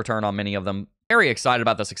 10x return on many of them. Very excited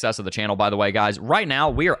about the success of the channel, by the way, guys. Right now,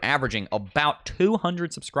 we are averaging about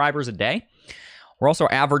 200 subscribers a day. We're also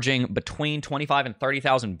averaging between 25 and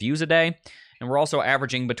 30,000 views a day. And we're also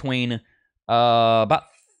averaging between about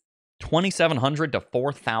 2,700 to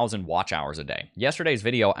 4,000 watch hours a day. Yesterday's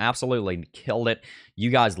video absolutely killed it. You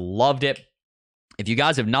guys loved it. If you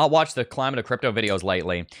guys have not watched the Climate of Crypto videos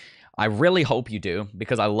lately, I really hope you do,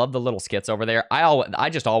 because I love the little skits over there. I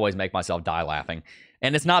just always make myself die laughing.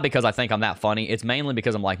 And it's not because I think I'm that funny. It's mainly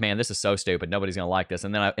because I'm like, man, this is so stupid. Nobody's going to like this.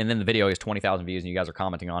 And then the video has 20,000 views and you guys are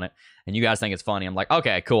commenting on it. And you guys think it's funny. I'm like,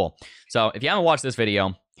 okay, cool. So if you haven't watched this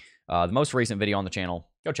video, the most recent video on the channel,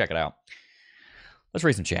 go check it out. Let's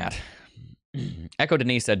read some chat. Echo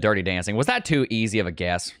Denise said Dirty Dancing. Was that too easy of a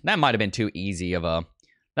guess? That might have been too easy of a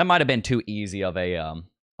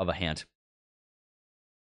hint.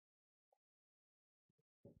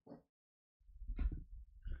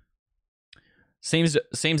 Seems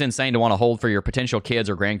insane to want to hold for your potential kids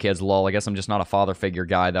or grandkids, lol. I guess I'm just not a father figure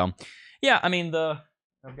guy, though. Yeah, I mean,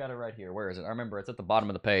 I've got it right here. Where is it? I remember it's at the bottom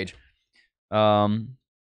of the page.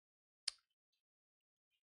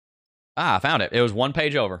 Ah, I found it. It was one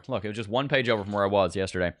page over. Look, it was just one page over from where I was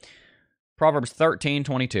yesterday. Proverbs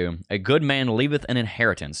 13:22. A good man leaveth an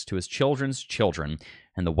inheritance to his children's children,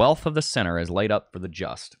 and the wealth of the sinner is laid up for the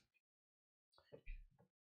just.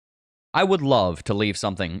 I would love to leave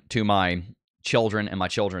something to my children and my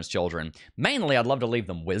children's children. Mainly, I'd love to leave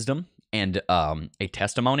them wisdom and a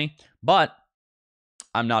testimony, but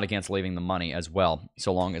I'm not against leaving them money as well,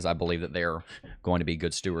 so long as I believe that they're going to be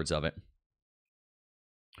good stewards of it.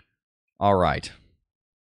 All right.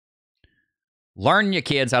 Learn your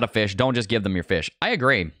kids how to fish. Don't just give them your fish. I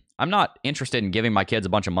agree. I'm not interested in giving my kids a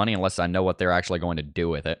bunch of money unless I know what they're actually going to do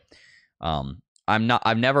with it.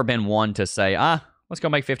 I've never been one to say, let's go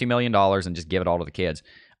make $50 million and just give it all to the kids.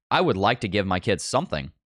 I would like to give my kids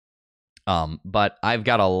something. But I've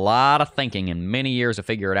got a lot of thinking and many years to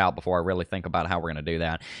figure it out before I really think about how we're going to do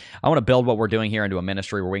that. I want to build what we're doing here into a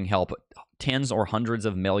ministry where we can help tens or hundreds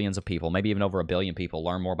of millions of people, maybe even over 1 billion people,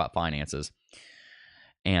 learn more about finances.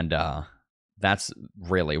 And that's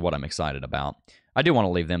really what I'm excited about. I do want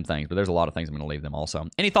to leave them things, but there's a lot of things I'm going to leave them also.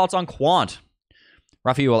 Any thoughts on quant?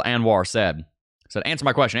 Rafael Anwar said, answer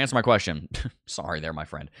my question. Sorry there, my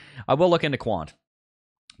friend. I will look into quant.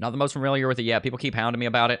 Not the most familiar with it yet. People keep hounding me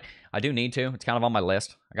about it. I do need to. It's kind of on my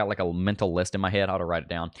list. I got like a mental list in my head. I ought to write it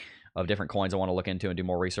down of different coins I want to look into and do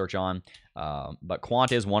more research on. But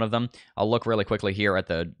quant is one of them. I'll look really quickly here at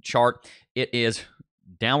the chart. It is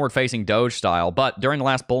downward facing Doge style, but during the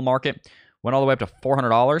last bull market, went all the way up to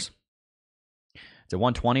 $400. It's at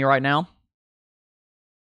 120 right now.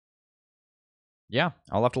 Yeah,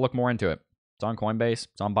 I'll have to look more into it. It's on Coinbase.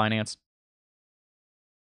 It's on Binance.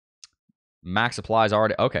 Max supply is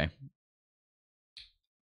already... Okay,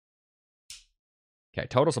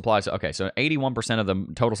 total supplies... Okay, so 81% of the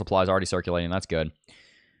total supply is already circulating. That's good.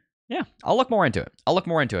 Yeah, I'll look more into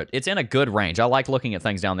it. It's in a good range. I like looking at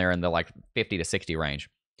things down there in the like 50 to 60 range.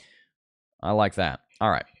 I like that. All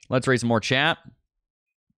right, let's read some more chat.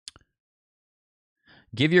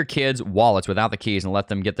 Give your kids wallets without the keys and let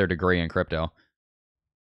them get their degree in crypto.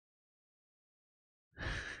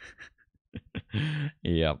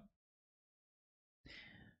 Yep.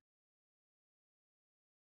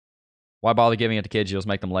 Why bother giving it to kids? You'll just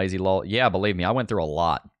make them lazy, lol. Yeah, believe me, I went through a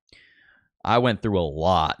lot.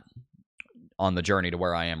 On the journey to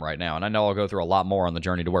where I am right now. And I know I'll go through a lot more on the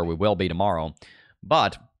journey to where we will be tomorrow.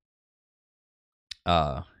 But,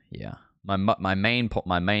 yeah. My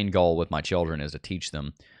main goal with my children is to teach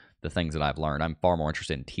them the things that I've learned. I'm far more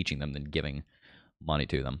interested in teaching them than giving money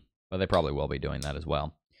to them. But they probably will be doing that as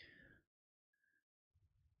well.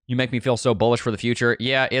 You make me feel so bullish for the future.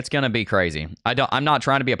 Yeah, it's going to be crazy. I'm not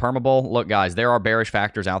trying to be a permabull. Look, guys, there are bearish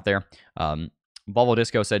factors out there. Volvo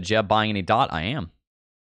Disco said, Jeb, buying any DOT? I am.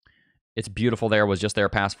 It's beautiful there. Was just there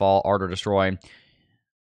past fall. Art or destroy.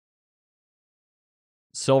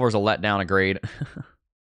 Silver's a letdown, agreed.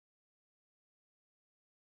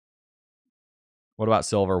 What about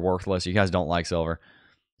silver? Worthless. You guys don't like silver.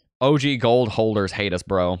 OG gold holders hate us,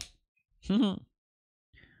 bro.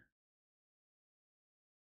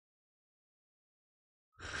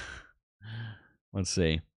 Let's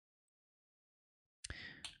see.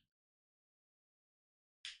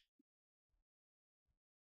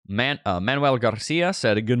 Manuel Garcia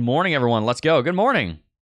said, good morning, everyone. Let's go. Good morning.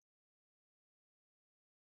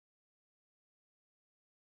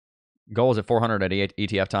 Goal is at 400 at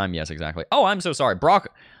ETF time. Yes, exactly. Oh, I'm so sorry.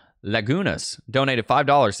 Brock Lagunas donated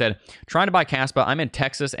 $5. Said, trying to buy Caspa. I'm in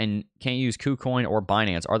Texas and can't use KuCoin or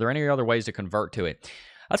Binance. Are there any other ways to convert to it?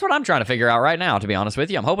 That's what I'm trying to figure out right now, to be honest with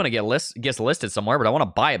you. I'm hoping it gets listed somewhere, but I want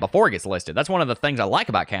to buy it before it gets listed. That's one of the things I like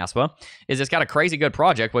about Caspa, is it's got a crazy good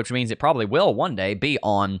project, which means it probably will one day be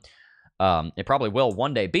on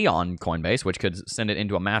Coinbase, which could send it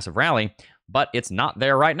into a massive rally, but it's not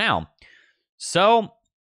there right now. So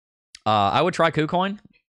I would try KuCoin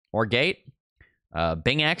or Gate.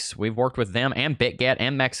 BingX, we've worked with them, and BitGet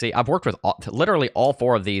and Mexi. I've worked with literally all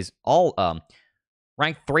four of these,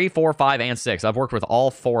 ranked 3, 4, 5, and 6. I've worked with all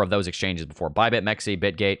four of those exchanges before. Bybit, Mexi,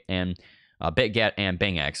 BitGate, and BitGet, and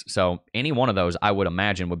BingX. So any one of those, I would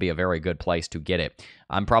imagine, would be a very good place to get it.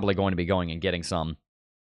 I'm probably going to be going and getting some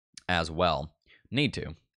as well. Need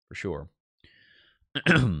to, for sure.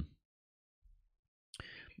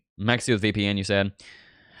 Mexi with VPN, you said.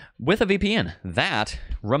 With a VPN. That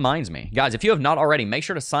reminds me. Guys, if you have not already, make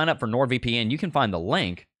sure to sign up for NordVPN. You can find the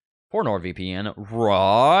link for NordVPN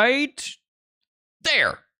right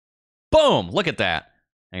there. Boom. Look at that.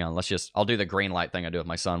 Hang on. I'll do the green light thing I do with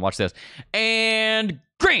my son. Watch this. And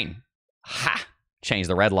green. Ha. Change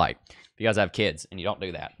the red light. If you guys have kids and you don't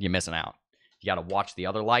do that, you're missing out. You got to watch the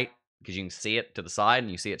other light because you can see it to the side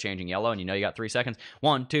and you see it changing yellow and you know you got 3 seconds.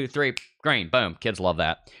 1, 2, 3, green. Boom. Kids love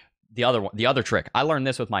that. the other trick. I learned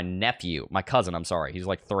this with my nephew, my cousin. I'm sorry, he's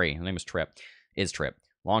like 3. His name is Trip.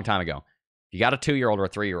 Long time ago. If you got a 2-year-old or a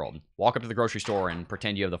 3-year-old, walk up to the grocery store and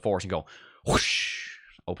pretend you have the force and go whoosh.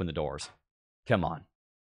 Open the doors. Come on.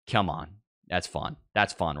 That's fun.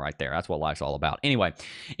 That's fun right there. That's what life's all about. Anyway,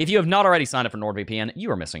 if you have not already signed up for NordVPN,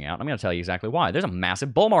 you are missing out. I'm going to tell you exactly why. There's a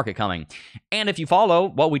massive bull market coming. And if you follow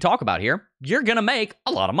what we talk about here, you're going to make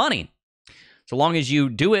a lot of money. So long as you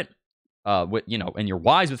do it, and you're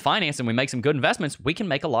wise with finance and we make some good investments, we can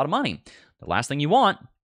make a lot of money. The last thing you want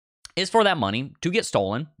is for that money to get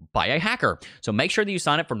stolen by a hacker. So make sure that you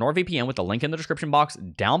sign up for NordVPN with the link in the description box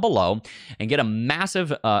down below and get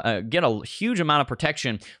a huge amount of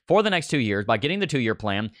protection for the next 2 years by getting the 2-year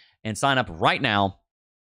plan, and sign up right now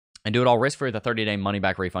and do it all risk-free with a 30-day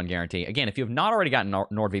money-back refund guarantee. Again, if you have not already gotten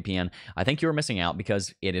NordVPN, I think you're missing out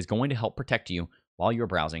because it is going to help protect you while you're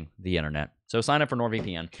browsing the internet. So sign up for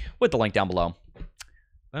NordVPN with the link down below.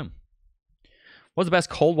 Boom. What's the best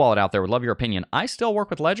cold wallet out there? Would love your opinion. I still work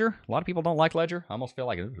with Ledger. A lot of people don't like Ledger. I almost feel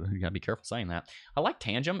like, you gotta be careful saying that. I like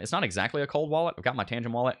Tangem. It's not exactly a cold wallet. I've got my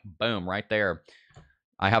Tangem wallet. Boom, right there.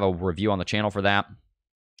 I have a review on the channel for that.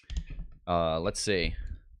 Let's see.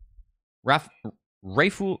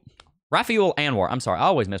 Rafael Anwar. I'm sorry. I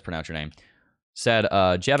always mispronounce your name. Said,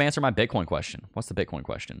 Jeb, answer my Bitcoin question. What's the Bitcoin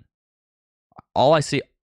question? All I see...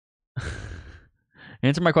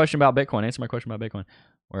 Answer my question about Bitcoin. Answer my question about Bitcoin.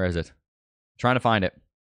 Where is it? Trying to find it.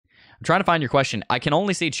 I'm trying to find your question. I can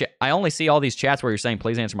only see I only see all these chats where you're saying,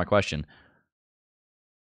 please answer my question.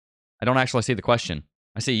 I don't actually see the question.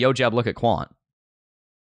 I see, yo, Jeb, look at Quant.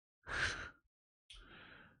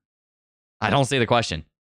 I don't see the question.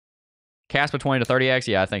 Caspa 20 to 30x?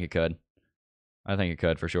 Yeah, I think it could. I think it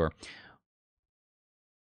could for sure.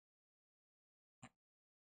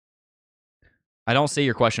 I don't see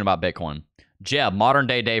your question about Bitcoin. Jeb, modern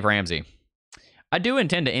day Dave Ramsey. I do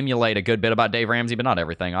intend to emulate a good bit about Dave Ramsey, but not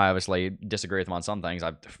everything. I obviously disagree with him on some things.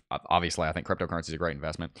 Obviously, I think cryptocurrency is a great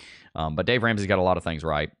investment. But Dave Ramsey's got a lot of things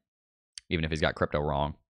right, even if he's got crypto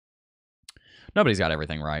wrong. Nobody's got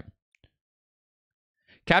everything right.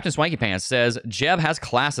 Captain Swanky Pants says, Jeb has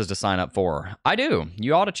classes to sign up for. I do.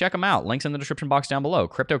 You ought to check them out. Links in the description box down below.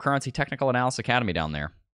 Cryptocurrency Technical Analysis Academy down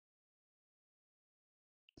there.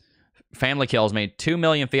 Family kills me. 2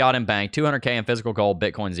 million fiat in bank, 200K in physical gold,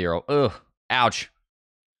 Bitcoin 0. Ugh. Ouch.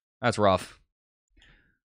 That's rough.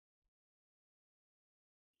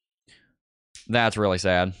 That's really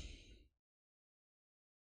sad.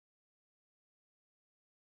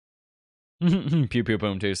 Pew Pew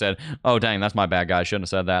Boom 2 said, oh, dang, that's my bad, guy. I shouldn't have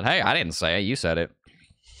said that. Hey, I didn't say it. You said it.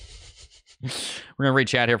 We're going to read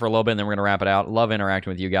chat here for a little bit, and then we're going to wrap it out. Love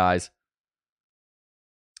interacting with you guys.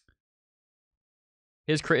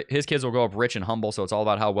 His kids will grow up rich and humble, so it's all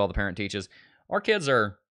about how well the parent teaches. Our kids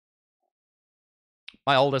are...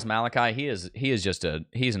 My oldest, Malachi, he's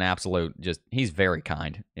an absolute, he's very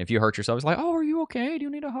kind. If you hurt yourself, he's like, oh, are you okay? Do you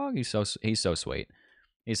need a hug? He's so sweet.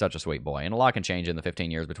 He's such a sweet boy. And a lot can change in the 15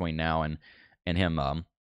 years between now and him,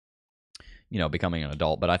 becoming an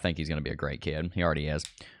adult. But I think he's going to be a great kid. He already is.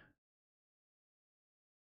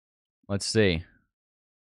 Let's see.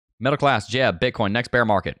 Middle class, Jeb, Bitcoin, next bear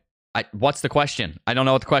market. What's the question? I don't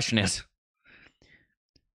know what the question is.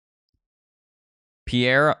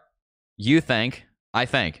 Pierre, you think... I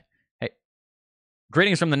think. Hey,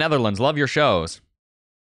 greetings from the Netherlands. Love your shows.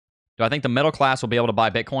 Do I think the middle class will be able to buy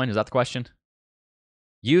Bitcoin? Is that the question?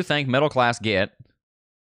 You think middle class get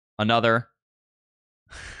another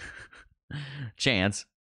chance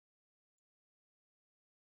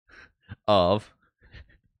of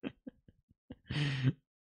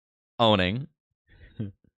owning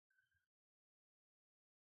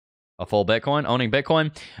a full Bitcoin? Owning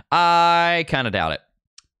Bitcoin? I kind of doubt it.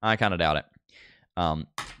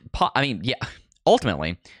 Yeah,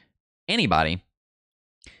 ultimately, anybody,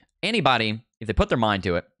 if they put their mind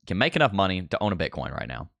to it, can make enough money to own a Bitcoin right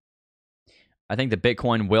now. I think that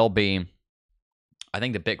Bitcoin will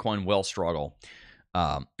struggle.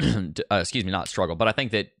 Excuse me, not struggle, but I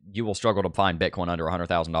think that you will struggle to find Bitcoin under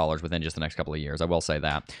 $100,000 within just the next couple of years. I will say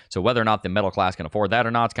that. So whether or not the middle class can afford that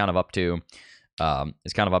or not, it's kind of up to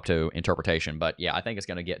interpretation. But yeah, I think it's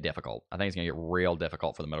going to get difficult. I think it's going to get real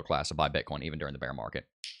difficult for the middle class to buy Bitcoin even during the bear market.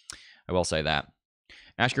 I will say that.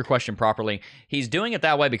 Ask your question properly. He's doing it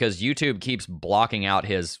that way because YouTube keeps blocking out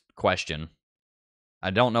his question.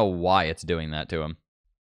 I don't know why it's doing that to him.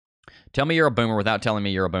 Tell me you're a boomer without telling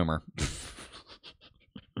me you're a boomer.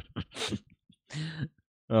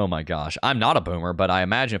 Oh my gosh. I'm not a boomer, but I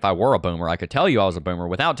imagine if I were a boomer, I could tell you I was a boomer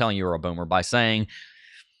without telling you were a boomer by saying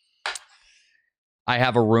I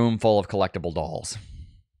have a room full of collectible dolls.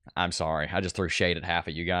 I'm sorry. I just threw shade at half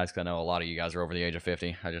of you guys because I know a lot of you guys are over the age of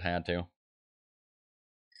 50. I just had to.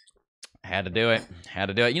 Had to do it. Had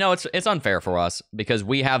to do it. You know, it's unfair for us because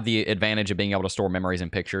we have the advantage of being able to store memories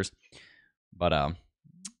and pictures. But if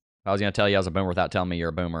I was going to tell you I was a boomer without telling me you're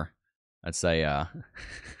a boomer, I'd say,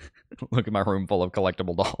 look at my room full of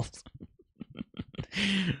collectible dolls.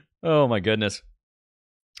 Oh, my goodness.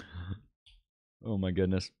 Oh, my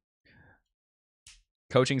goodness.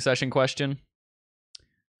 Coaching session question.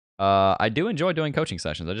 I do enjoy doing coaching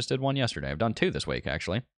sessions. I just did one yesterday. I've done 2 this week,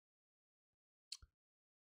 actually.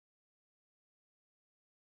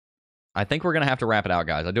 I think we're going to have to wrap it out,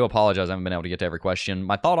 guys. I do apologize. I haven't been able to get to every question.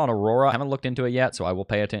 My thought on Aurora, I haven't looked into it yet, so I will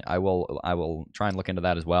pay attention. I will try and look into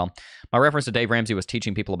that as well. My reference to Dave Ramsey was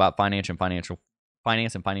teaching people about finance and financial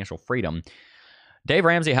freedom. Dave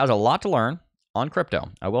Ramsey has a lot to learn on crypto.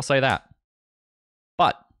 I will say that.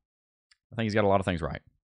 But I think he's got a lot of things right.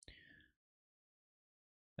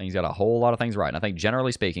 I think he's got a whole lot of things right. And I think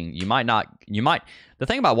generally speaking, the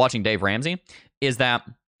thing about watching Dave Ramsey is that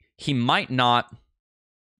he might not,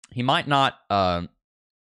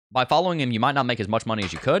 by following him, you might not make as much money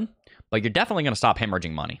as you could, but you're definitely going to stop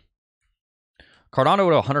hemorrhaging money. Cardano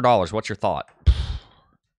to $100, what's your thought?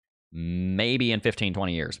 Maybe in 15,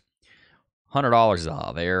 20 years. $100 is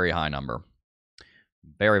a very high number.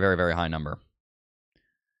 Very, very, very high number.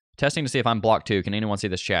 Testing to see if I'm blocked too. Can anyone see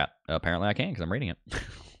this chat? Apparently I can because I'm reading it.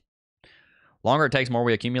 Longer it takes, more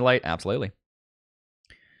we accumulate. Absolutely.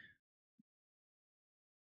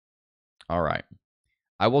 All right.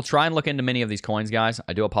 I will try and look into many of these coins, guys.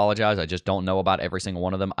 I do apologize. I just don't know about every single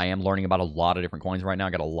one of them. I am learning about a lot of different coins right now.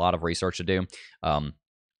 I got a lot of research to do.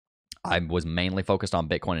 I was mainly focused on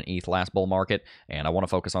Bitcoin and ETH last bull market, and I want to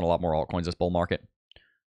focus on a lot more altcoins this bull market.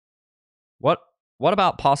 What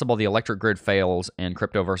about possible the electric grid fails in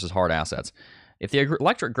crypto versus hard assets? If the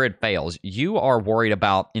electric grid fails, you are worried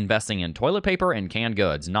about investing in toilet paper and canned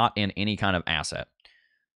goods, not in any kind of asset.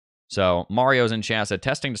 So Mario's in chat, said,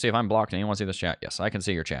 testing to see if I'm blocked. Anyone see this chat? Yes, I can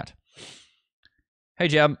see your chat. Hey,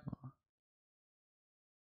 Jeb.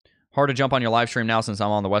 Hard to jump on your live stream now since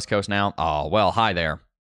I'm on the West Coast now. Oh, well, hi there.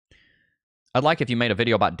 I'd like if you made a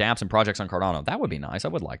video about dApps and projects on Cardano. That would be nice. I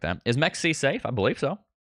would like that. Is MEXC safe? I believe so.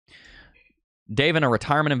 Dave, and a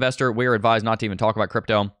retirement investor, we are advised not to even talk about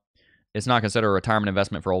crypto. It's not considered a retirement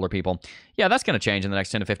investment for older people. Yeah, that's going to change in the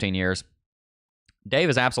next 10 to 15 years. Dave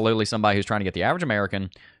is absolutely somebody who's trying to get the average American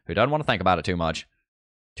who doesn't want to think about it too much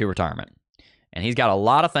to retirement. And he's got a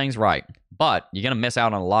lot of things right, but you're going to miss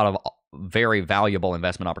out on a lot of very valuable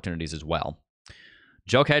investment opportunities as well.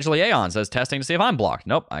 Joe Hedgley Aeon says, testing to see if I'm blocked.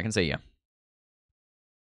 Nope, I can see you.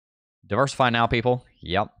 Diversify now, people.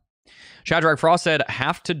 Yep. Shadrach Frost said,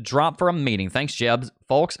 have to drop for a meeting. Thanks, Jebs.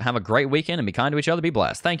 Folks, have a great weekend and be kind to each other. Be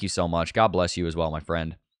blessed. Thank you so much. God bless you as well, my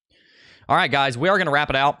friend. All right, guys, we are going to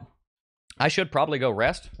wrap it out. I should probably go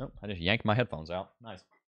rest. Oh, I just yanked my headphones out. Nice.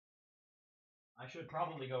 I should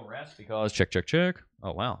probably go rest because check.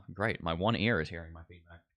 Oh, wow. Great. My one ear is hearing my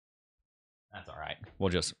feedback. That's all right. We'll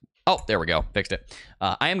just... Oh, there we go. Fixed it.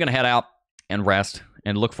 I am going to head out and rest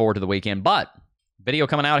and look forward to the weekend. But video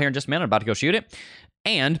coming out here in just a minute. I'm about to go shoot it.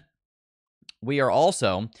 And we are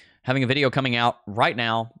also having a video coming out right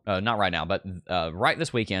now. Not right now, but right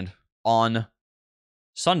this weekend on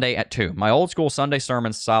Sunday at 2. My old school Sunday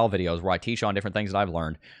sermon style videos where I teach on different things that I've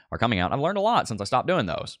learned are coming out. I've learned a lot since I stopped doing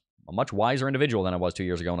those. I'm a much wiser individual than I was 2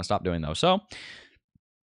 years ago when I stopped doing those. So,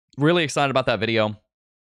 really excited about that video.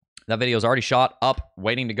 That video is already shot up,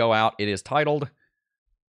 waiting to go out. It is titled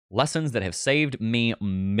Lessons That Have Saved Me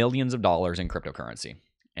Millions of Dollars in Cryptocurrency.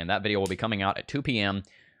 And that video will be coming out at 2 p.m.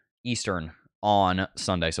 Eastern on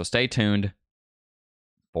Sunday. So stay tuned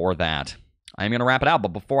for that. I'm going to wrap it out, but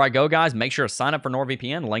before I go, guys, make sure to sign up for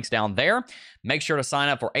NordVPN. Links down there. Make sure to sign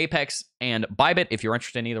up for Apex and Bybit if you're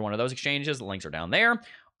interested in either one of those exchanges. The links are down there.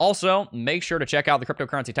 Also, make sure to check out the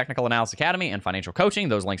Cryptocurrency Technical Analysis Academy and Financial Coaching.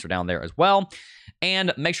 Those links are down there as well.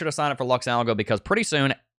 And make sure to sign up for Lux Algo because pretty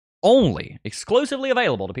soon, only exclusively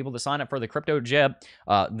available to people that sign up for the Crypto Jeb,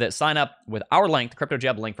 that sign up with our link, the Crypto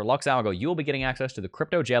Jeb link for Lux Algo, you will be getting access to the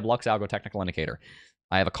Crypto Jeb Lux Algo Technical Indicator.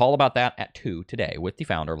 I have a call about that at 2 today with the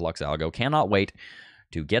founder of Lux Algo. Cannot wait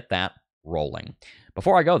to get that rolling.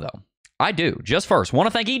 Before I go, though, I do, just first, want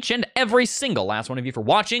to thank each and every single last one of you for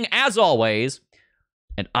watching, as always,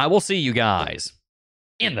 and I will see you guys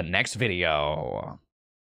in the next video.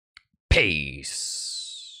 Peace.